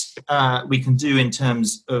what we can do in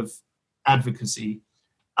terms of advocacy.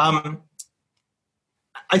 I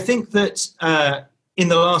think that in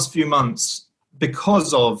the last few months,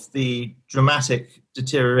 because of the dramatic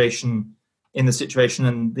deterioration in the situation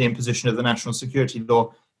and the imposition of the national security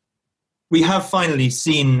law, we have finally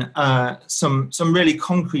seen some really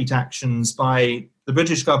concrete actions by the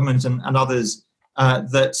British government and others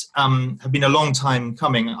that have been a long time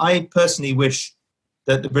coming. I personally wish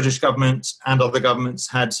that the British government and other governments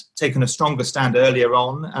had taken a stronger stand earlier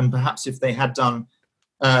on, and perhaps if they had done,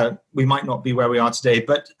 we might not be where we are today.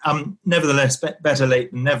 But nevertheless, better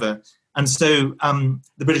late than never. And so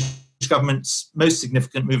the British government's most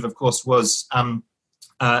significant move, of course, was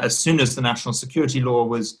as soon as the national security law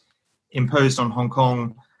was imposed on Hong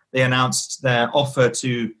Kong, they announced their offer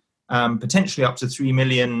to potentially up to 3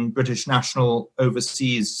 million British national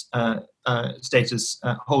overseas status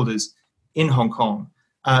holders in Hong Kong,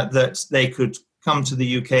 that they could come to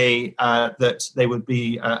the UK, that they would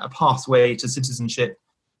be a pathway to citizenship,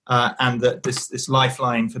 and that this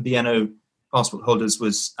lifeline for BNO passport holders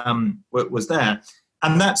was there.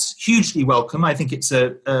 And that's hugely welcome. I think it's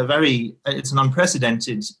an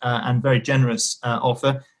unprecedented and very generous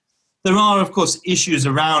offer. There are, of course, issues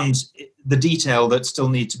around the detail that still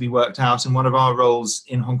need to be worked out, and one of our roles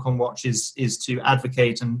in Hong Kong Watch is to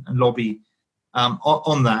advocate and lobby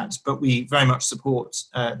on that, but we very much support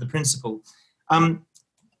the principle.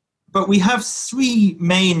 But we have three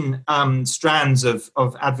main strands of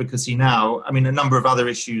advocacy now. I mean, a number of other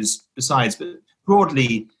issues besides, but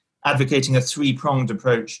broadly advocating a three-pronged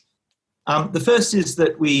approach. The first is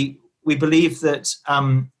that we believe that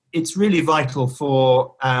it's really vital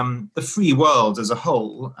for the free world as a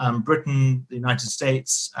whole, Britain, the United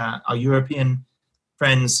States, our European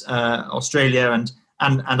friends, Australia,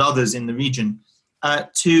 and others in the region,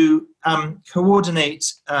 to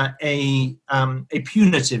coordinate a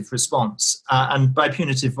punitive response. And by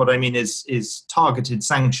punitive, what I mean is targeted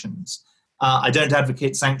sanctions. I don't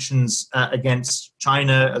advocate sanctions against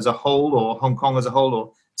China as a whole or Hong Kong as a whole,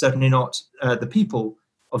 or certainly not the people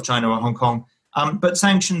of China or Hong Kong, but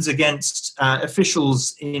sanctions against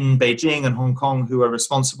officials in Beijing and Hong Kong who are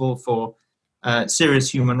responsible for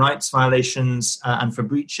serious human rights violations and for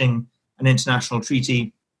breaching an international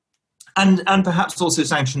treaty, and perhaps also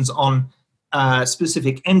sanctions on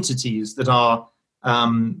specific entities that are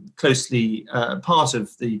closely part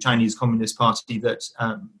of the Chinese Communist Party that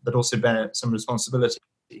also bear some responsibility.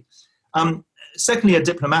 Secondly, a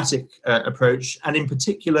diplomatic approach, and in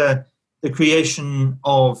particular, the creation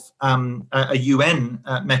of a UN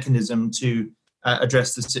mechanism to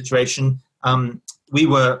address the situation. We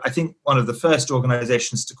were, I think, one of the first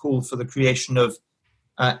organizations to call for the creation of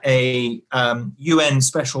a UN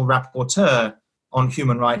special rapporteur on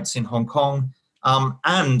human rights in Hong Kong,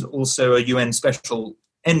 and also a UN special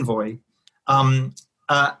envoy.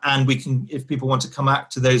 And we can, if people want to come back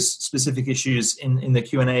to those specific issues in the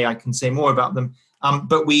Q&A, I can say more about them.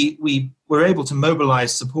 But we were able to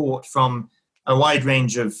mobilize support from a wide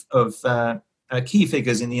range of key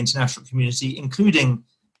figures in the international community, including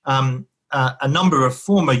a number of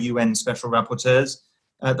former UN special rapporteurs,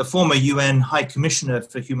 the former UN High Commissioner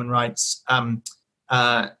for Human Rights, and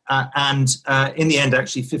in the end,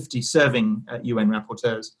 actually 50 serving UN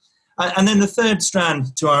rapporteurs. And then the third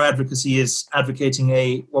strand to our advocacy is advocating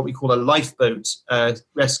what we call a lifeboat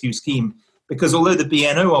rescue scheme, because although the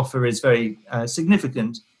BNO offer is very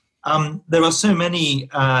significant, there are so many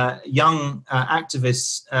young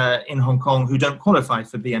activists in Hong Kong who don't qualify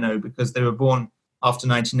for BNO because they were born after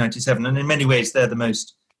 1997, and in many ways they're the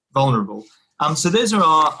most vulnerable. So those are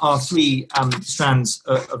our three strands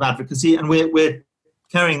of advocacy, and we're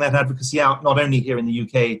carrying that advocacy out not only here in the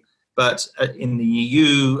UK, but in the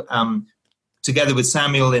EU, together with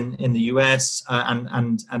Samuel in the US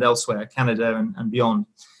and elsewhere, Canada and beyond.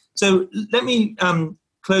 So let me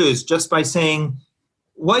close just by saying,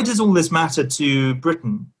 why does all this matter to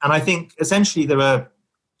Britain? And I think essentially there are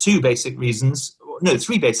three basic reasons.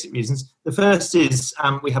 The first is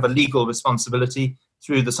we have a legal responsibility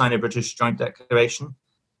through the Sino-British Joint Declaration.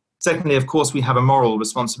 Secondly, of course, we have a moral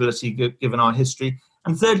responsibility given our history.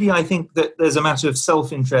 And thirdly, I think that there's a matter of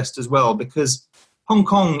self-interest as well, because Hong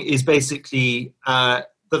Kong is basically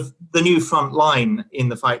the new front line in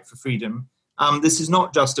the fight for freedom. This is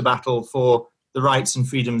not just a battle for the rights and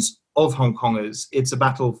freedoms of Hong Kongers. It's a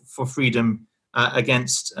battle for freedom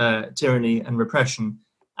against tyranny and repression.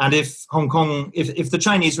 And if the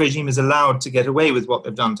Chinese regime is allowed to get away with what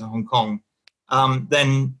they've done to Hong Kong,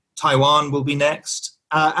 then Taiwan will be next,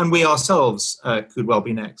 and we ourselves could well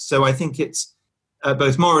be next. So I think it's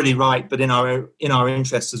both morally right, but in our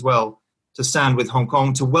interests as well, to stand with Hong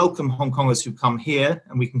Kong, to welcome Hong Kongers who come here,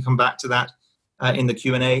 and we can come back to that in the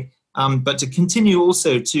Q&A, but to continue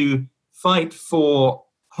also to fight for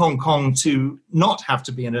Hong Kong to not have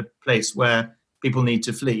to be in a place where people need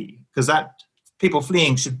to flee, because that people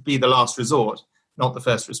fleeing should be the last resort, not the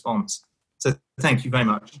first response. So thank you very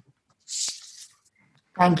much.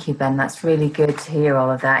 Thank you, Ben. That's really good to hear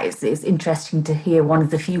all of that. It's interesting to hear one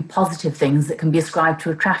of the few positive things that can be ascribed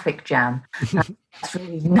to a traffic jam. It's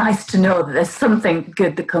really nice to know that there's something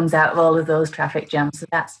good that comes out of all of those traffic jams. So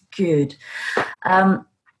that's good.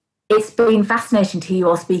 It's been fascinating to hear you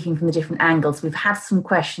all speaking from the different angles. We've had some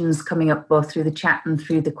questions coming up both through the chat and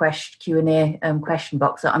through the Q&A question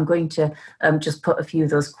box. So I'm going to just put a few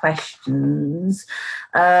of those questions.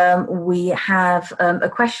 We have a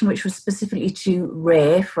question which was specifically to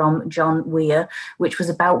Ray from John Weir, which was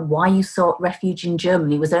about why you sought refuge in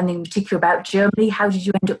Germany. Was there anything in particular about Germany? How did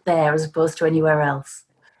you end up there as opposed to anywhere else?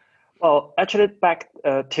 Well, actually, back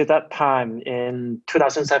to that time in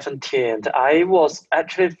 2017, I was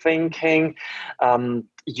actually thinking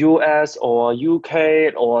US or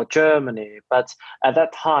UK or Germany. But at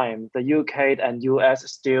that time, the UK and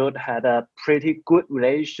US still had a pretty good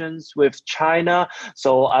relations with China.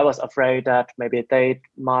 So I was afraid that maybe they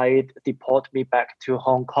might deport me back to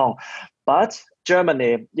Hong Kong. But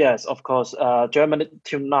Germany, yes, of course, Germany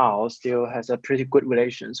till now still has a pretty good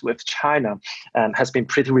relations with China and has been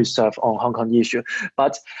pretty reserved on Hong Kong issue.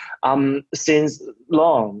 But since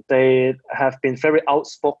long, they have been very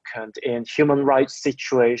outspoken in human rights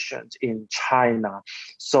situations in China.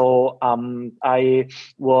 So I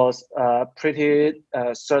was pretty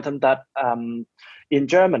certain that in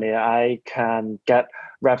Germany, I can get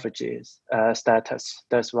refugees status.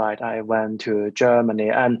 That's right. I went to Germany,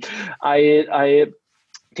 and I,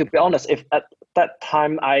 to be honest, if at that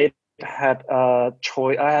time I had a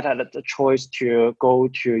choice, I had the choice to go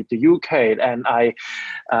to the UK, and I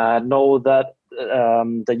know that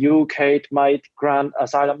the UK might grant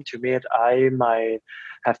asylum to me. I might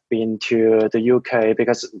have been to the UK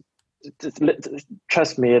because.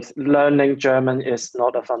 Trust me, learning German is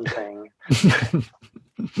not a fun thing.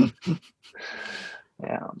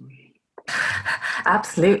 Yeah.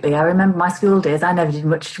 Absolutely. I remember my school days. I never did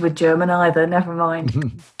much with German either. Never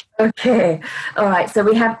mind. Okay. All right. So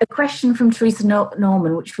we have a question from Teresa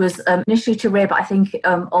Norman, which was initially to Ray, but I think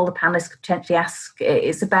all the panelists could potentially ask.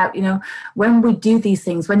 It's about, when we do these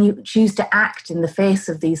things, when you choose to act in the face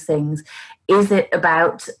of these things, is it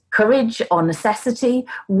about courage or necessity?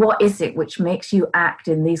 What is it which makes you act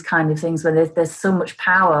in these kind of things when there's so much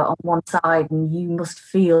power on one side and you must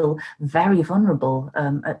feel very vulnerable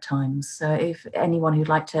at times? So if anyone who'd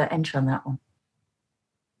like to enter on that one.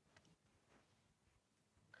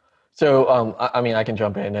 So, I can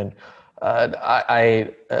jump in, and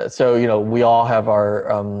we all have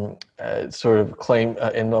our sort of claim,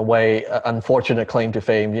 in a way, unfortunate claim to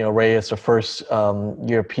fame. Ray is the first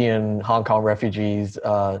European Hong Kong refugees.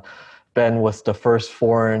 Ben was the first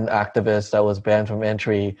foreign activist that was banned from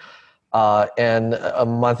entry. And a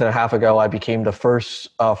month and a half ago, I became the first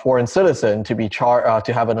foreign citizen to be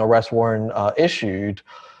to have an arrest warrant issued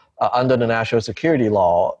under the national security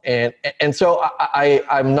law. And so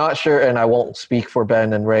I'm not sure, and I won't speak for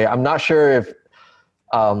Ben and Ray, I'm not sure if,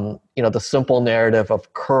 the simple narrative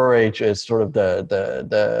of courage is sort of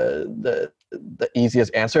the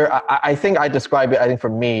easiest answer. I think I describe it, for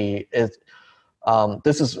me, is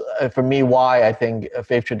this is, for me, why I think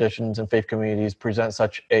faith traditions and faith communities present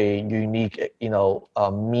such a unique,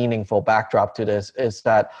 meaningful backdrop to this, is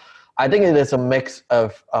that I think it is a mix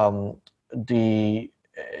of the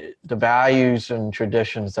values and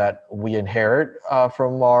traditions that we inherit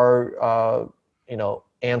from our,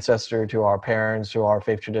 ancestor to our parents, to our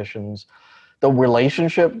faith traditions, the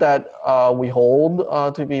relationship that we hold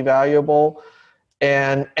to be valuable.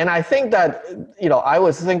 And I think that, I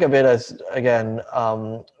always think of it as, again,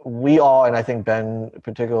 we all, and I think Ben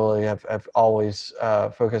particularly have always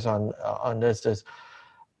focused on this, is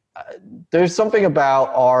there's something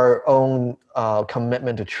about our own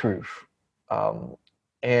commitment to truth.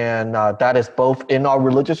 And that is both in our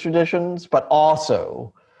religious traditions, but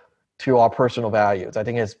also to our personal values. I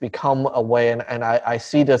think it's become a way, and I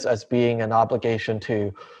see this as being an obligation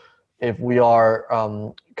to, if we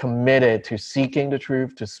are committed to seeking the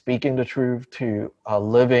truth, to speaking the truth, to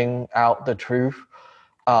living out the truth,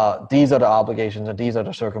 these are the obligations and these are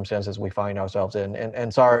the circumstances we find ourselves in.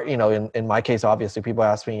 And so, in my case, obviously, people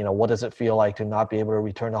ask me, what does it feel like to not be able to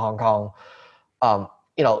return to Hong Kong?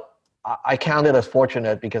 I count it as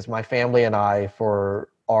fortunate because my family and I, for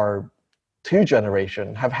our 2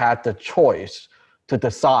 generations, have had the choice to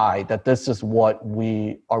decide that this is what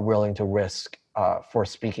we are willing to risk for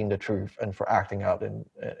speaking the truth and for acting out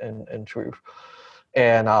in truth.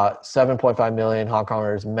 And 7.5 million Hong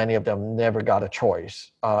Kongers, many of them never got a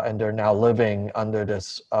choice, and they're now living under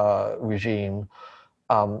this regime.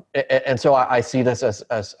 And so I see this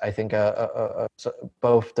as I think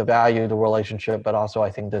both the value, the relationship, but also I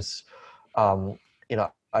think this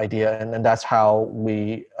idea, and that's how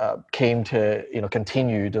we came to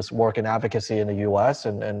continue this work in advocacy in the U.S.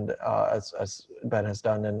 and as Ben has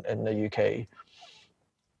done in the UK.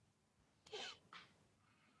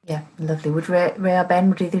 Yeah, lovely. Would Ray or Ben,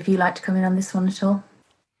 would either of you like to come in on this one at all?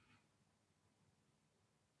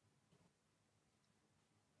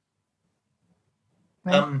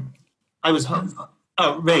 Ray? I was.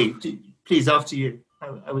 Ray, please, after you.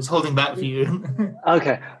 I was holding back for you.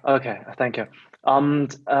 Okay, thank you.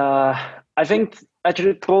 I think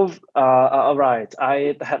actually both are right.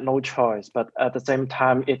 I had no choice, but at the same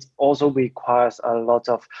time, it also requires a lot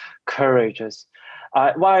of courage.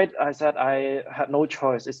 Why I said I had no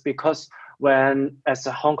choice is because when, as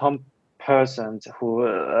a Hong Kong person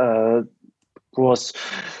who was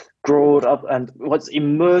grown up and was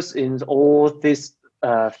immersed in all these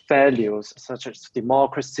values such as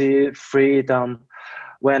democracy, freedom,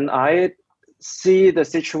 when I see the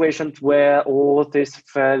situation where all these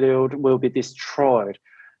values will be destroyed,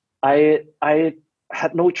 I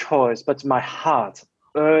had no choice, but my heart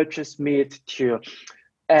urges me to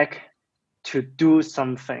act, to do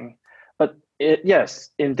something. But yes,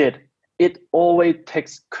 indeed, it always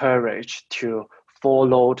takes courage to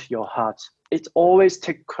follow your heart. It always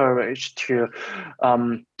takes courage to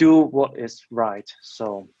do what is right.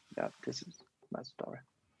 So yeah, this is my story.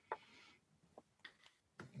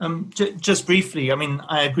 Just briefly, I mean,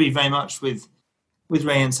 I agree very much with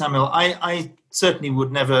Ray and Samuel. I certainly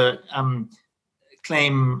would never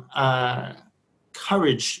claim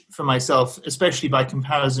courage for myself, especially by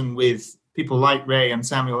comparison with people like Ray and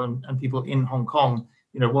Samuel and people in Hong Kong.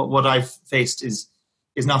 You know, what I've faced is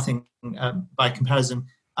nothing by comparison.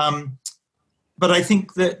 But I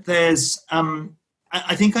think that there's,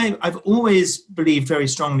 I think I've always believed very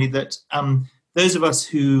strongly that those of us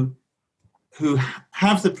who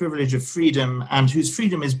have the privilege of freedom and whose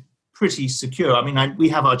freedom is pretty secure. I mean, we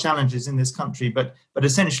have our challenges in this country, but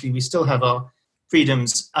essentially we still have our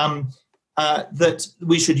freedoms. That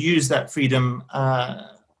we should use that freedom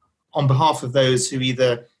on behalf of those who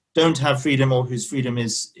either don't have freedom or whose freedom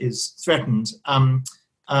is threatened.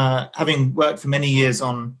 Having worked for many years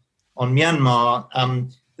on Myanmar,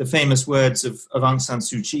 the famous words of Aung San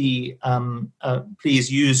Suu Kyi,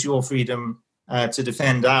 please use your freedom to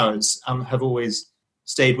defend ours, have always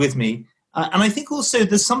stayed with me. And I think also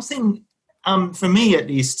there's something, for me at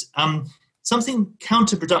least, something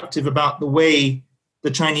counterproductive about the way the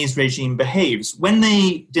Chinese regime behaves. When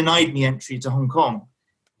they denied me entry to Hong Kong,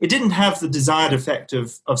 it didn't have the desired effect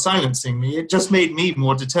of silencing me. It just made me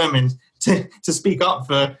more determined to speak up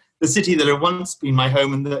for the city that had once been my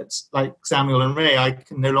home and that, like Samuel and Ray, I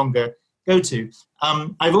can no longer go to.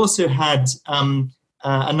 I've also had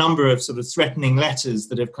a number of sort of threatening letters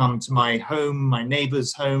that have come to my home, my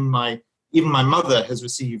neighbour's home. Even my mother has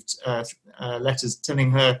received letters telling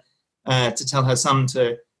her to tell her son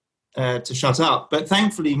to shut up. But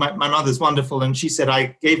thankfully, my mother's wonderful, and she said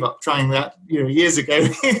I gave up trying that years ago.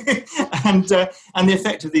 and the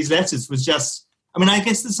effect of these letters was just, I mean, I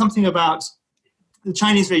guess there's something about the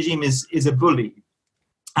Chinese regime is a bully,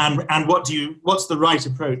 and what's the right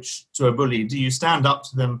approach to a bully? Do you stand up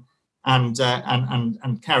to them and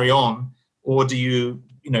carry on, or do you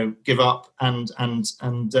give up and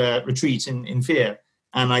retreat in fear?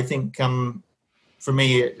 And I think for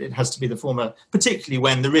me it has to be the former, particularly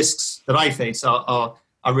when the risks that I face are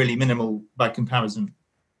really minimal by comparison.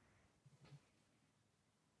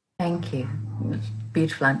 Thank you.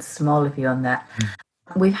 Beautiful answers from all of you on that.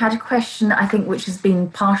 We've had a question, I think, which has been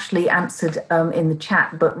partially answered in the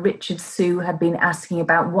chat, but Richard Sue had been asking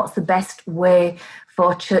about what's the best way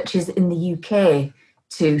for churches in the UK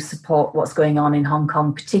to support what's going on in Hong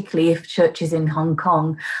Kong, particularly if churches in Hong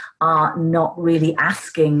Kong are not really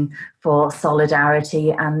asking for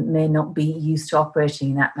solidarity and may not be used to operating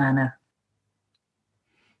in that manner.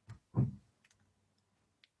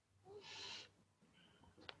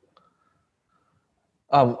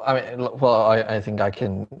 I think I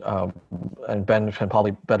can, and Ben can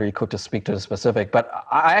probably better equipped to speak to the specific, but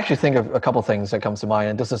I actually think of a couple of things that comes to mind,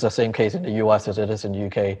 and this is the same case in the US as it is in the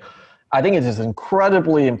UK. I think it is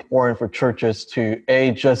incredibly important for churches to,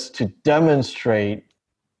 just to demonstrate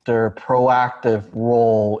their proactive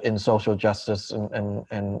role in social justice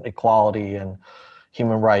and equality and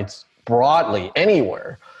human rights broadly,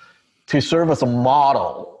 anywhere, to serve as a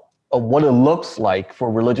model of what it looks like for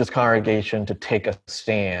religious congregation to take a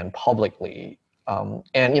stand publicly. And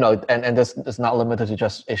this is not limited to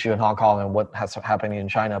just issue in Hong Kong and what has happening in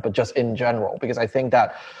China, but just in general, because I think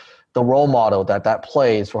that the role model that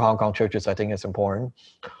plays for Hong Kong churches, I think is important.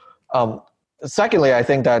 Secondly, I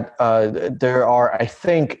think that there are,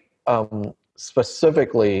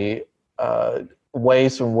 specifically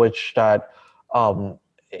ways in which that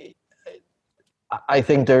I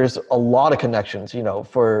think there's a lot of connections,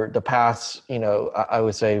 for the past, I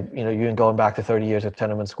would say, even going back to 30 years at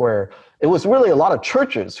Tiananmen Square, it was really a lot of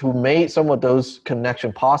churches who made some of those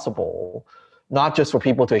connections possible, not just for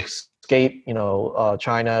people to escape,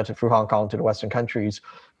 China through Hong Kong to the Western countries,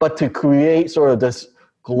 but to create sort of this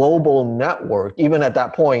global network. Even at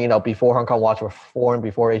that point, before Hong Kong Watch was formed,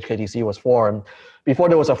 before HKTC was formed, before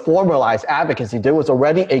there was a formalized advocacy, there was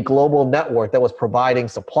already a global network that was providing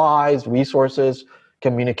supplies, resources,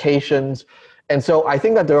 communications. And so I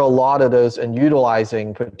think that there are a lot of those, and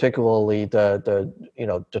utilizing particularly the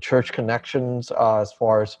church connections as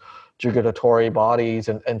far as judicatory bodies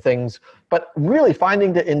and things, but really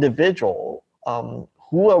finding the individual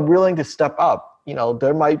who are willing to step up.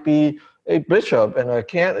 There might be a bishop and a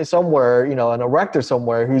can somewhere, and a rector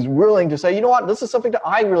somewhere who's willing to say, you know what, this is something that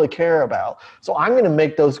I really care about. So I'm going to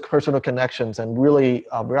make those personal connections and really,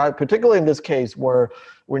 particularly in this case where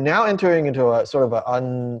we're now entering into a sort of an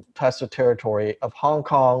untested territory of Hong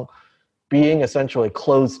Kong being essentially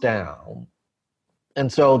closed down. And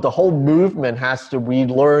so the whole movement has to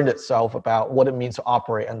relearn itself about what it means to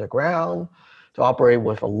operate underground, to operate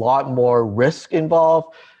with a lot more risk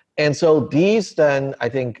involved. And so these then, I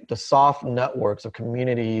think the soft networks of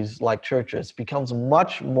communities like churches becomes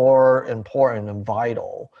much more important and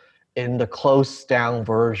vital in the closed down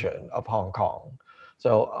version of Hong Kong.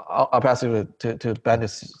 So I'll pass it to Ben to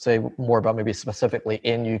say more about maybe specifically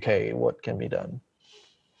in UK, what can be done.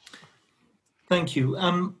 Thank you.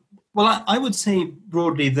 Well, I would say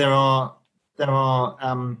broadly there are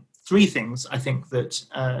three things I think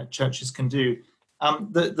that churches can do.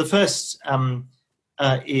 The first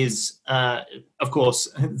is, of course,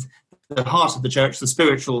 the heart of the church, the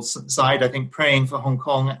spiritual side. I think praying for Hong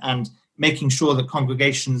Kong and making sure that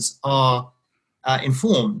congregations are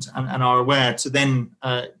informed and are aware to then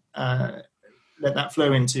let that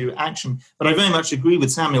flow into action. But I very much agree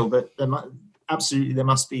with Samuel that there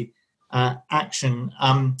must be action.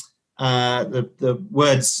 The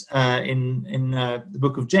words in the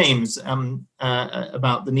book of James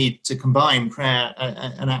about the need to combine prayer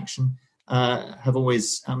and action have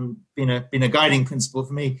always been a guiding principle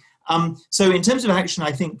for me. So in terms of action,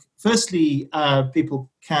 I think firstly people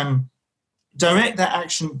can direct that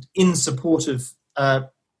action in support of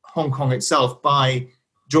Hong Kong itself by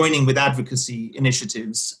joining with advocacy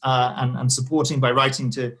initiatives and supporting by writing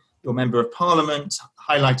to your Member of Parliament,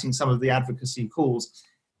 highlighting some of the advocacy calls.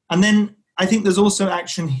 And then I think there's also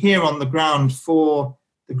action here on the ground for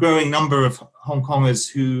the growing number of Hong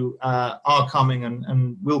Kongers who are coming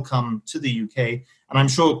and will come to the UK. And I'm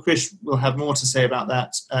sure Chris will have more to say about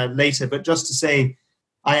that later. But just to say,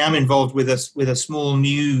 I am involved with a small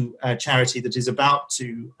new charity that is about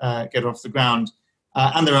to get off the ground.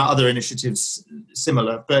 And there are other initiatives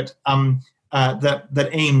similar, but that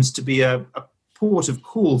aims to be a port of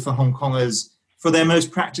call for Hong Kongers for their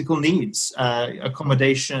most practical needs,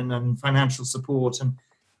 accommodation and financial support and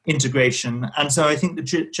integration. And so I think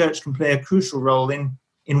the church can play a crucial role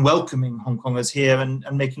in welcoming Hong Kongers here and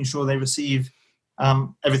making sure they receive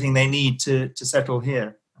everything they need to settle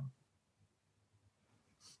here.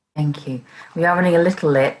 Thank you. We are running a little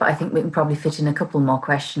late, but I think we can probably fit in a couple more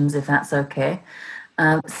questions if that's okay.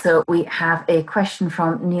 So we have a question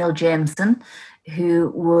from Neil Jameson,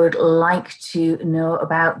 who would like to know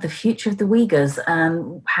about the future of the Uyghurs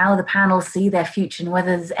and how the panel see their future and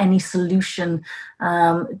whether there's any solution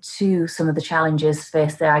to some of the challenges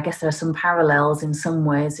faced there. I guess there are some parallels in some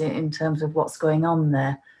ways in terms of what's going on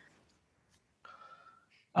there.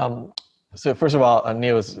 So first of all,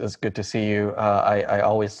 Neil, it's good to see you. I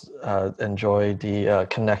always enjoy the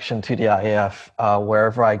connection to the IAF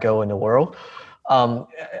wherever I go in the world.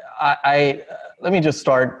 Let me just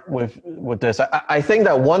start with this. I think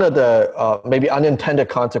that one of the maybe unintended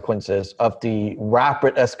consequences of the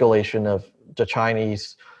rapid escalation of the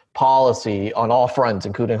Chinese policy on all fronts,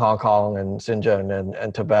 including Hong Kong and Xinjiang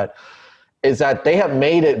and Tibet, is that they have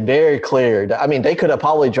made it very clear that, I mean, they could have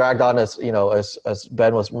probably dragged on as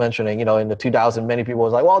Ben was mentioning, in the 2000, many people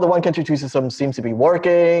was like, well, the one country, two systems seems to be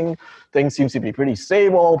working. Things seems to be pretty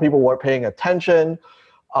stable. People weren't paying attention.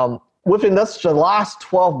 Within the last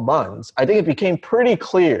 12 months, I think it became pretty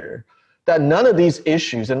clear that none of these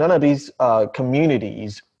issues and none of these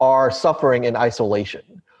communities are suffering in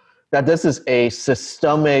isolation, that this is a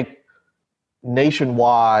systemic,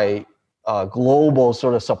 nationwide, global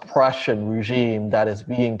sort of suppression regime that is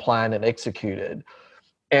being planned and executed.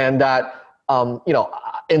 And that,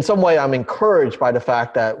 in some way I'm encouraged by the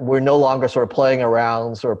fact that we're no longer sort of playing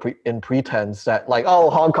around sort of in pretense that like, oh,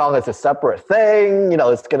 Hong Kong is a separate thing,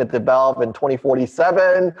 it's going to develop in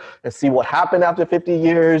 2047 and see what happened after 50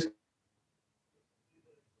 years.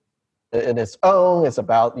 In its own, it's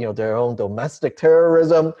about, their own domestic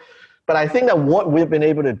terrorism. But I think that what we've been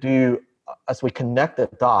able to do as we connect the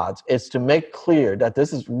dots is to make clear that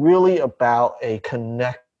this is really about a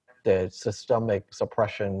connected systemic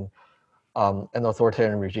suppression an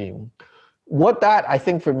authoritarian regime. What that, I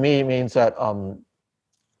think, for me means that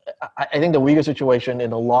I think the Uyghur situation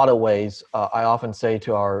in a lot of ways, I often say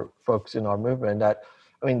to our folks in our movement that,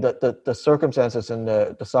 I mean, the circumstances and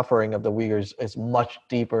the suffering of the Uyghurs is much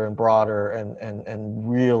deeper and broader and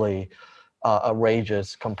really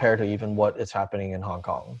outrageous compared to even what is happening in Hong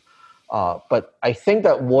Kong. But I think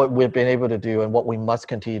that what we've been able to do and what we must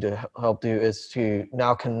continue to help do is to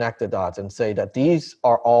now connect the dots and say that these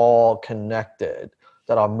are all connected,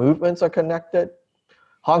 that our movements are connected,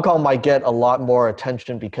 Hong Kong might get a lot more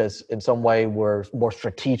attention because in some way we're more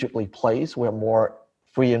strategically placed. We have more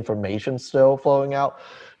free information still flowing out.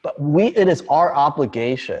 But it is our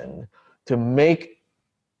obligation to make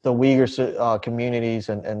the Uyghur communities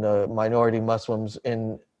and the minority Muslims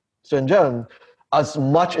in Xinjiang as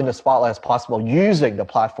much in the spotlight as possible using the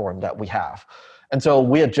platform that we have. And so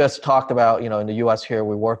we had just talked about, in the US here,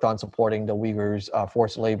 we worked on supporting the Uyghurs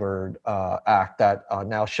Forced Labor Act that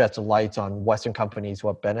now sheds light on Western companies who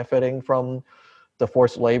are benefiting from the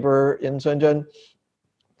forced labor in Xinjiang.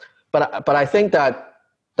 But I think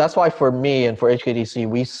that's why for me and for HKDC,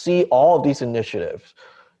 we see all of these initiatives,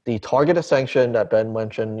 the targeted sanction that Ben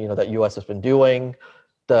mentioned, that US has been doing,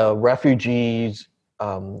 the refugees,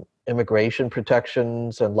 immigration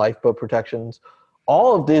protections and lifeboat protections,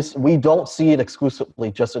 all of this, we don't see it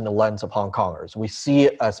exclusively just in the lens of Hong Kongers. We see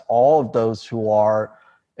it as all of those who are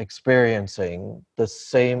experiencing the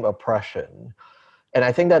same oppression. And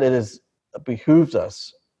I think that it behooves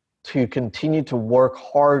us to continue to work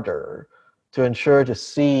harder to ensure to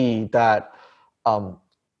see that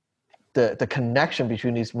the connection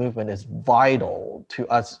between these movements is vital to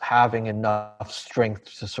us having enough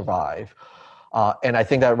strength to survive. And I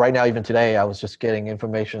think that right now, even today, I was just getting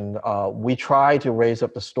information. We try to raise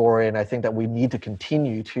up the story, and I think that we need to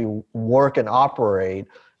continue to work and operate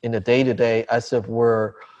in the day-to-day as if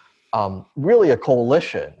we're really a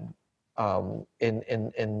coalition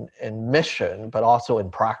in mission, but also in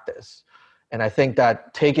practice. And I think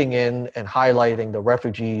that taking in and highlighting the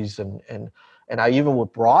refugees and I even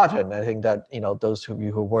would broaden, I think that, those of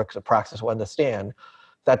you who work at Praxis will understand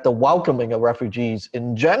that the welcoming of refugees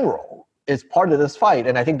in general is part of this fight.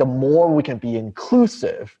 And I think the more we can be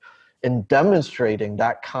inclusive in demonstrating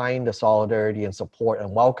that kind of solidarity and support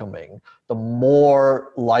and welcoming, the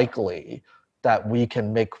more likely that we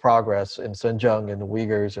can make progress in Xinjiang and the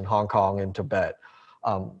Uyghurs in Hong Kong and Tibet.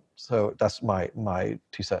 So that's my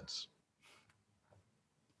 2 cents.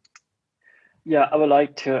 Yeah, I would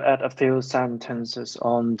like to add a few sentences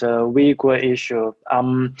on the Uyghur issue.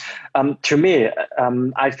 To me,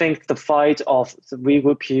 I think the fight of the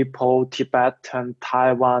Uyghur people, Tibetan,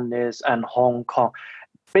 Taiwanese, and Hong Kong,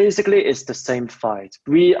 basically is the same fight.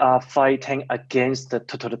 We are fighting against the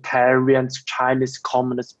totalitarian Chinese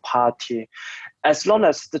Communist Party. As long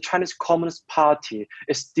as the Chinese Communist Party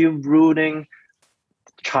is still ruling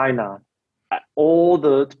China, all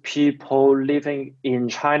the people living in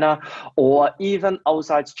China or even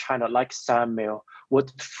outside China, like Samuel,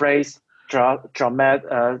 would face a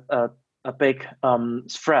big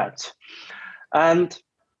threat. And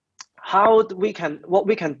what we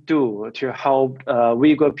can do to help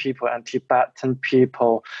Uyghur people and Tibetan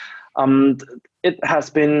people, it has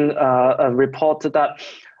been reported that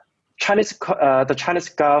the Chinese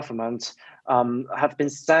government have been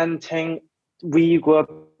sending Uyghur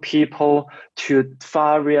people to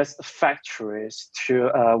various factories to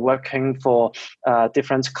working for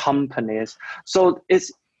different companies. So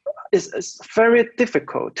it's very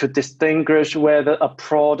difficult to distinguish whether a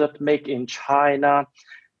product made in China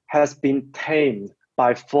has been tamed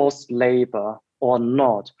by forced labor or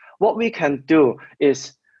not. What we can do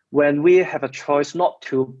is, when we have a choice not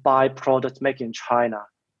to buy products made in China,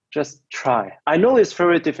 just try. I know it's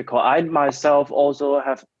very difficult. I myself also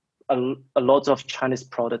have a lot of Chinese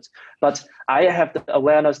products, but I have the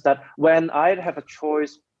awareness that when I have a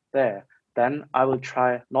choice there, then I will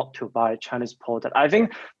try not to buy Chinese product. I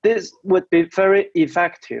think this would be very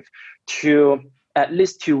effective to at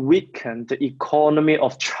least to weaken the economy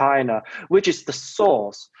of China, which is the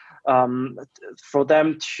source for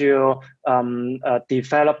them to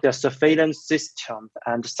develop their surveillance system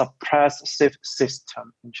and suppressive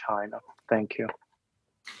system in China. Thank you.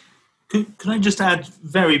 Can I just add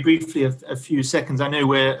very briefly a few seconds? I know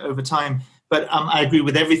we're over time, but I agree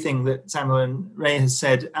with everything that Samuel and Ray has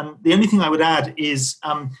said. And the only thing I would add is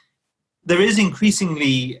there is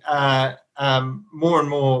increasingly more and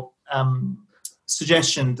more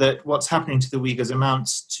suggestion that what's happening to the Uyghurs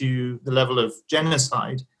amounts to the level of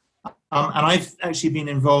genocide. And I've actually been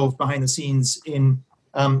involved behind the scenes in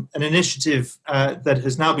an initiative that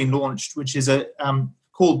has now been launched, which is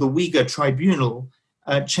called the Uyghur Tribunal,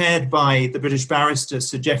 chaired by the British barrister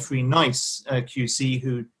Sir Geoffrey Nice, QC,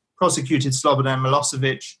 who prosecuted Slobodan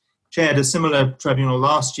Milosevic, chaired a similar tribunal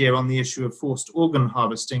last year on the issue of forced organ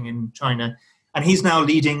harvesting in China. And he's now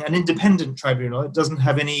leading an independent tribunal. It doesn't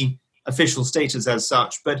have any official status as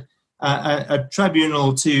such, but a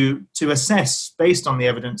tribunal to assess, based on the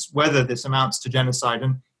evidence, whether this amounts to genocide.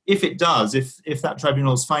 And if it does, if that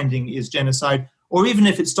tribunal's finding is genocide, or even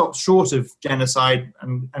if it stops short of genocide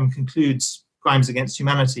and concludes crimes against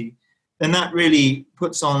humanity, then that really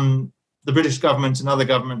puts on the British government and other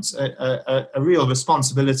governments a real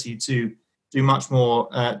responsibility to do much more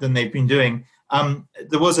than they've been doing.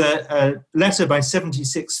 There was a letter by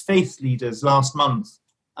 76 faith leaders last month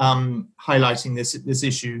highlighting this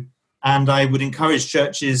issue, and I would encourage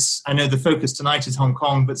churches, I know the focus tonight is Hong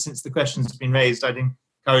Kong, but since the questions have been raised, I'd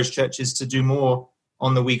encourage churches to do more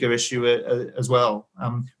on the Uyghur issue as well.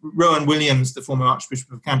 Rowan Williams, the former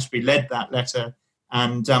Archbishop of Canterbury, led that letter,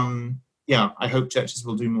 and I hope churches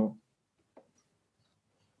will do more.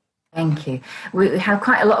 Thank you. We have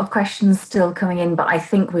quite a lot of questions still coming in, but I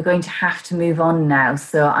think we're going to have to move on now.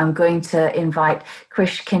 So I'm going to invite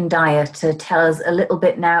Krish Kindaya to tell us a little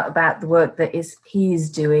bit now about the work that he is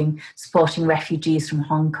doing supporting refugees from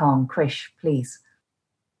Hong Kong. Krish, please.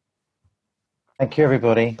 Thank you,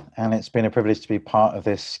 everybody. And it's been a privilege to be part of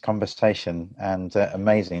this conversation, and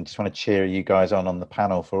amazing. Just want to cheer you guys on the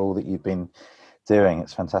panel for all that you've been doing.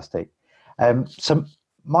 It's fantastic. So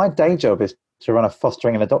my day job is to run a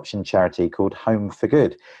fostering and adoption charity called Home for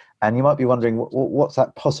Good. And you might be wondering, what's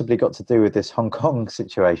that possibly got to do with this Hong Kong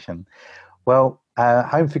situation? Well,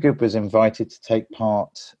 Home for Good was invited to take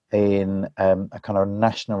part in a kind of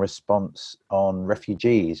national response on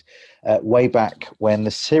refugees way back when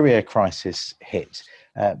the Syria crisis hit.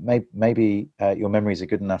 Maybe your memories are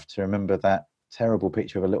good enough to remember that terrible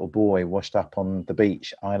picture of a little boy washed up on the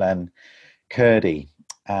beach, Island Kurdi.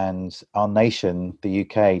 And our nation, the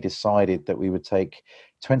UK, decided that we would take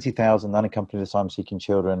 20,000 unaccompanied asylum-seeking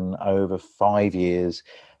children over 5 years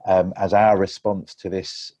as our response to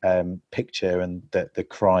this picture and the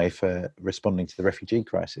cry for responding to the refugee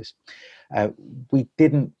crisis. We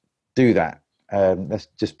didn't do that. Let's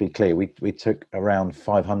just be clear. We took around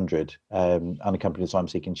 500 unaccompanied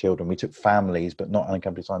asylum-seeking children. We took families, but not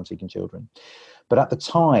unaccompanied asylum-seeking children. But at the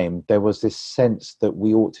time, there was this sense that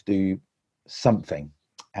we ought to do something.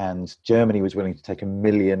 And Germany was willing to take 1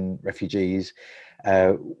 million refugees.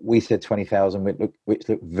 We said 20,000, which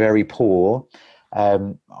looked very poor.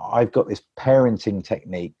 I've got this parenting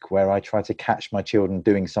technique where I try to catch my children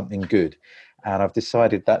doing something good. And I've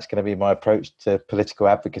decided that's going to be my approach to political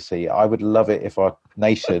advocacy. I would love it if our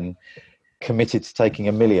nation committed to taking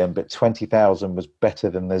 1 million, but 20,000 was better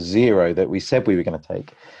than the 0 that we said we were going to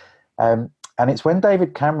take. And it's when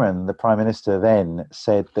David Cameron, the Prime Minister then,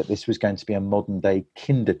 said that this was going to be a modern-day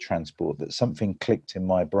kinder transport that something clicked in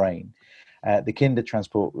my brain. The kinder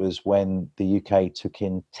transport was when the UK took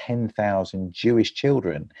in 10,000 Jewish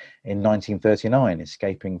children in 1939,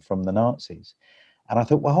 escaping from the Nazis. And I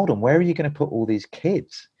thought, well, hold on, where are you going to put all these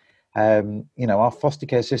kids? Our foster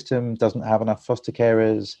care system doesn't have enough foster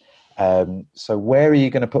carers. So where are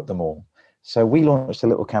you going to put them all? So we launched a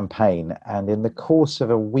little campaign, and in the course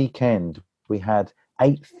of a weekend, we had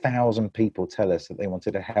 8,000 people tell us that they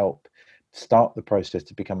wanted to help start the process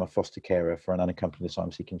to become a foster carer for an unaccompanied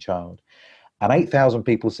asylum-seeking child. And 8,000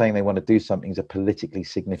 people saying they want to do something is a politically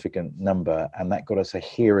significant number, and that got us a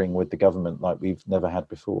hearing with the government like we've never had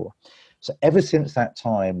before. So ever since that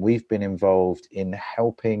time, we've been involved in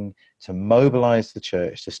helping to mobilize the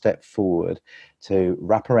church to step forward to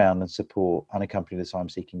wrap around and support unaccompanied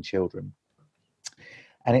asylum-seeking children.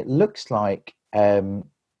 And it looks like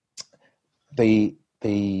the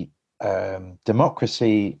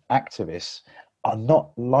democracy activists are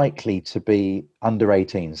not likely to be under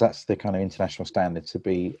 18s. That's the kind of international standard to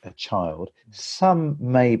be a child. Some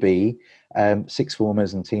may be sixth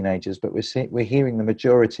formers and teenagers, but we're hearing the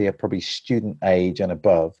majority are probably student age and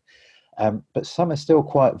above. But some are still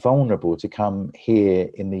quite vulnerable to come here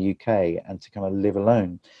in the UK and to kind of live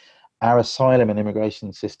alone. Our asylum and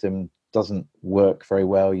immigration system doesn't work very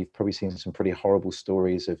well. You've probably seen some pretty horrible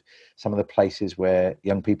stories of some of the places where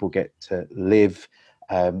young people get to live.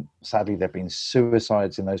 Sadly, there have been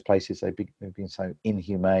suicides in those places. They've been so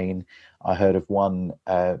inhumane. I heard of one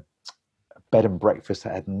bed and breakfast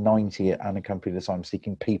that had 90 unaccompanied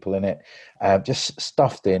asylum-seeking people in it, just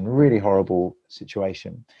stuffed in, really horrible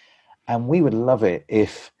situation. And we would love it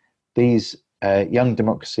if these young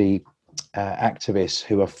democracy activists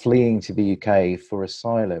who are fleeing to the UK for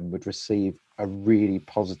asylum would receive a really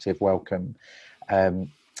positive welcome. And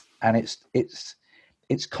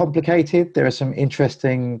it's complicated. There are some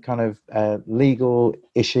interesting kind of legal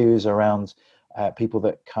issues around people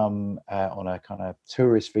that come on a kind of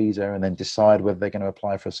tourist visa and then decide whether they're going to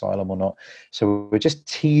apply for asylum or not. So we're just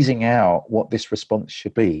teasing out what this response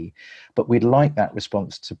should be, but we'd like that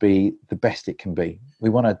response to be the best it can be. We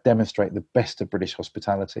want to demonstrate the best of British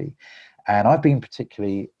hospitality. And I've been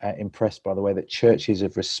particularly impressed by the way that churches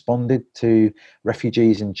have responded to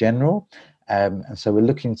refugees in general. And so we're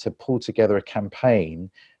looking to pull together a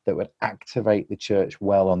campaign that would activate the church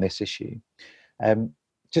well on this issue.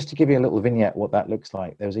 just to give you a little vignette what that looks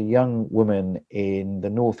like, there was a young woman in the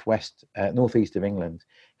northeast of England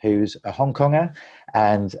who's a Hong Konger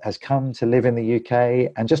and has come to live in the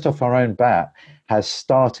UK, and just off her own bat has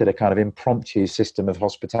started a kind of impromptu system of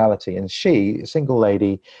hospitality. And she, a single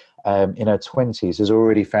lady in her 20s, has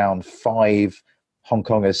already found 5 Hong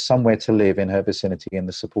Kongers somewhere to live in her vicinity and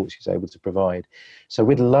the support she's able to provide. So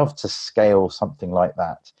we'd love to scale something like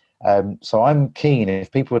that. So I'm keen,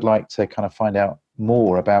 if people would like to kind of find out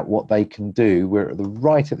more about what they can do, we're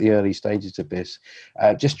right at the early stages of this,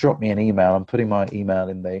 just drop me an email. I'm putting my email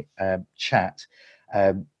in the chat.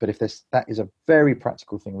 But if that is a very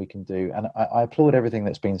practical thing we can do, and I applaud everything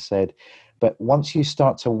that's been said, but once you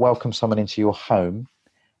start to welcome someone into your home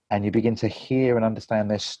and you begin to hear and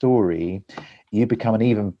understand their story, you become an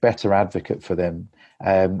even better advocate for them.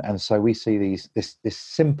 And so we see this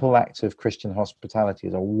simple act of Christian hospitality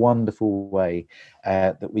as a wonderful way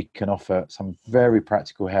that we can offer some very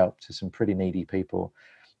practical help to some pretty needy people.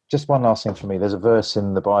 Just one last thing for me. There's a verse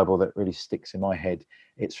in the Bible that really sticks in my head.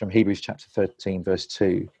 It's from Hebrews chapter 13, verse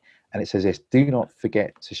 2. And it says this: do not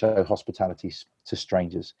forget to show hospitality to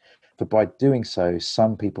strangers, for by doing so,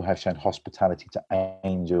 some people have shown hospitality to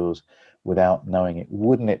angels without knowing it.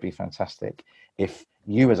 Wouldn't it be fantastic if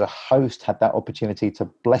you as a host had that opportunity to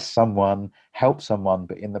bless someone, help someone,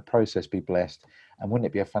 but in the process be blessed? And wouldn't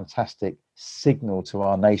it be a fantastic signal to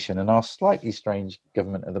our nation and our slightly strange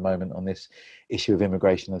government at the moment on this issue of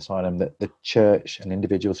immigration and asylum, that the church and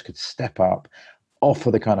individuals could step up, offer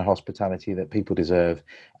the kind of hospitality that people deserve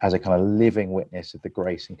as a kind of living witness of the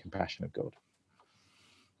grace and compassion of God?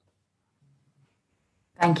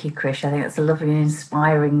 Thank you, Krish. I think that's a lovely and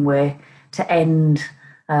inspiring way to end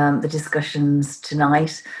the discussions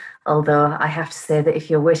tonight. Although I have to say that if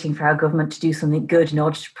you're waiting for our government to do something good in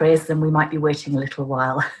order to praise them, we might be waiting a little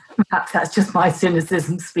while. Perhaps that's just my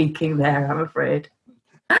cynicism speaking there, I'm afraid.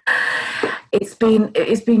 It's been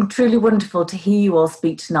truly wonderful to hear you all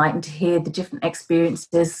speak tonight and to hear the different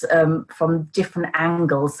experiences from different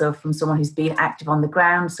angles. So from someone who's been active on the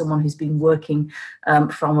ground, someone who's been working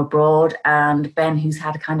from abroad, and Ben, who's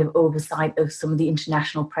had a kind of oversight of some of the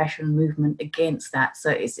international pressure and movement against that. So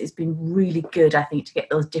it's been really good, I think, to get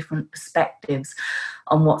those different perspectives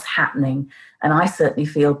on what's happening. And I certainly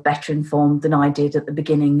feel better informed than I did at the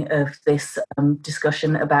beginning of this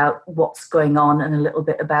discussion about what's going on, and a little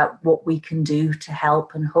bit about what we can do to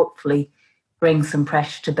help and hopefully bring some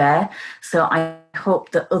pressure to bear. So I hope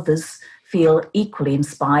that others feel equally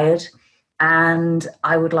inspired. And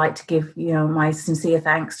I would like to give, my sincere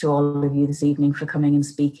thanks to all of you this evening for coming and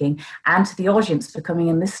speaking, and to the audience for coming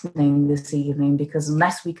and listening this evening, because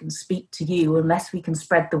unless we can speak to you, unless we can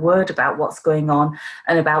spread the word about what's going on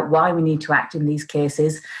and about why we need to act in these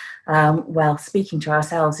cases, speaking to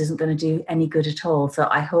ourselves isn't going to do any good at all. So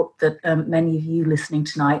I hope that many of you listening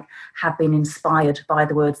tonight have been inspired by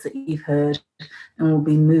the words that you've heard and will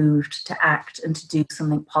be moved to act and to do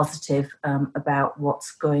something positive about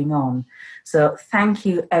what's going on. So thank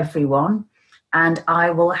you, everyone. And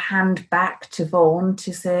I will hand back to Vaughan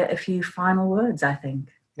to say a few final words, I think.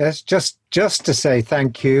 Yes, just to say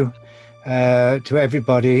thank you to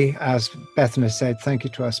everybody. As Bethan has said, thank you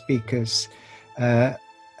to our speakers.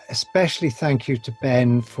 Especially thank you to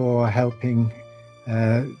Ben for helping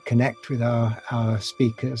connect with our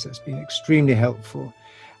speakers. It's been extremely helpful.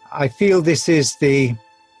 I feel this is the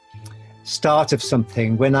start of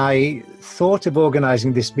something. When I thought of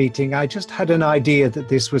organising this meeting, I just had an idea that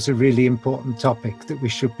this was a really important topic that we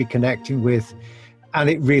should be connecting with. And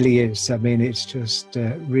it really is. I mean, it's just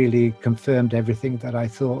really confirmed everything that I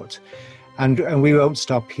thought. And we won't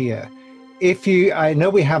stop here. I know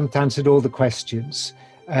we haven't answered all the questions.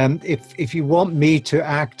 If you want me to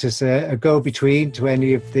act as a go-between to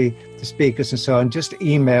any of the speakers and so on, just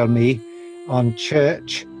email me on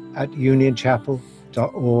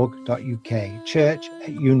church@unionchapel.org.uk,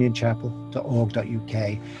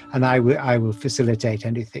 church@unionchapel.org.uk, and I will facilitate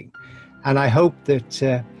anything. And I hope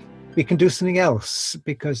that we can do something else,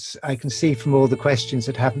 because I can see from all the questions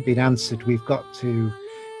that haven't been answered, we've got to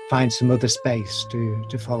find some other space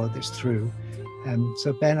to follow this through.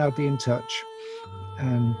 So Ben, I'll be in touch.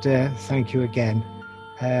 And thank you again.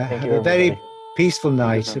 Have a very peaceful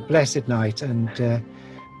night, a blessed night, and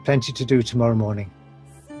plenty to do tomorrow morning.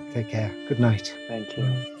 Take care. Good night. Thank you.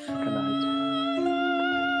 Good night.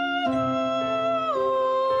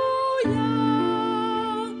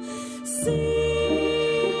 Sing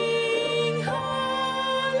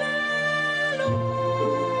hallelujah.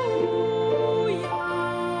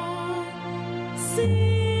 Sing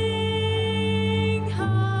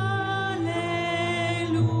hallelujah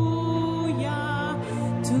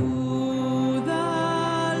to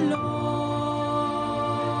the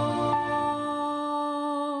Lord.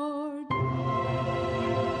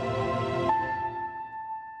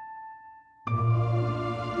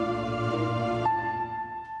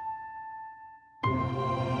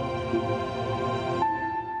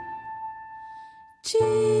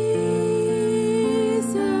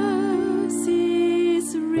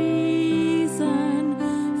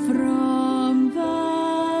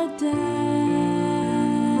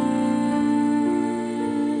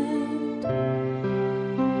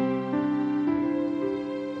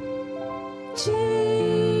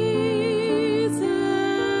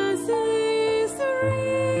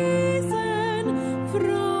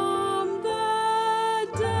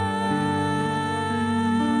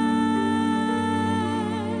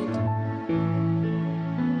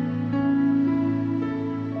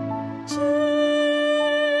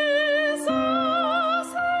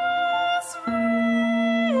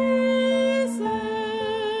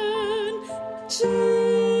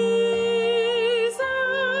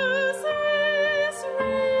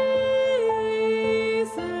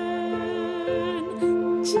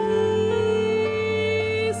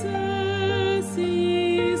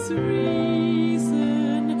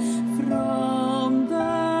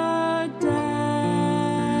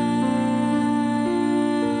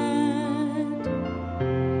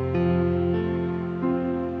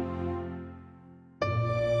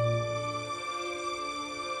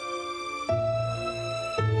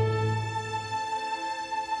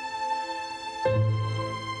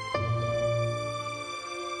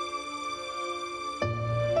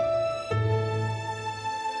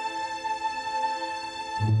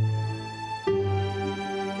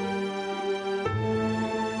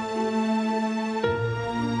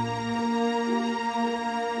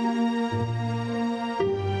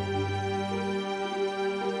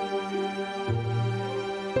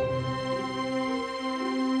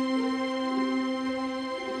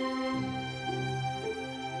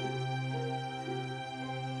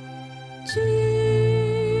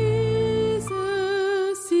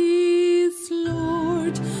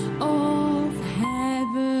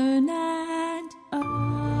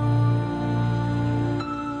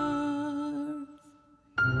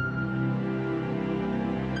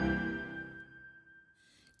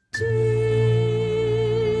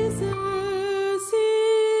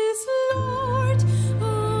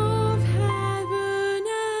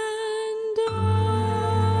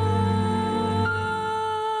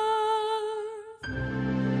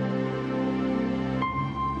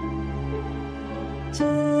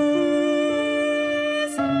 Lord.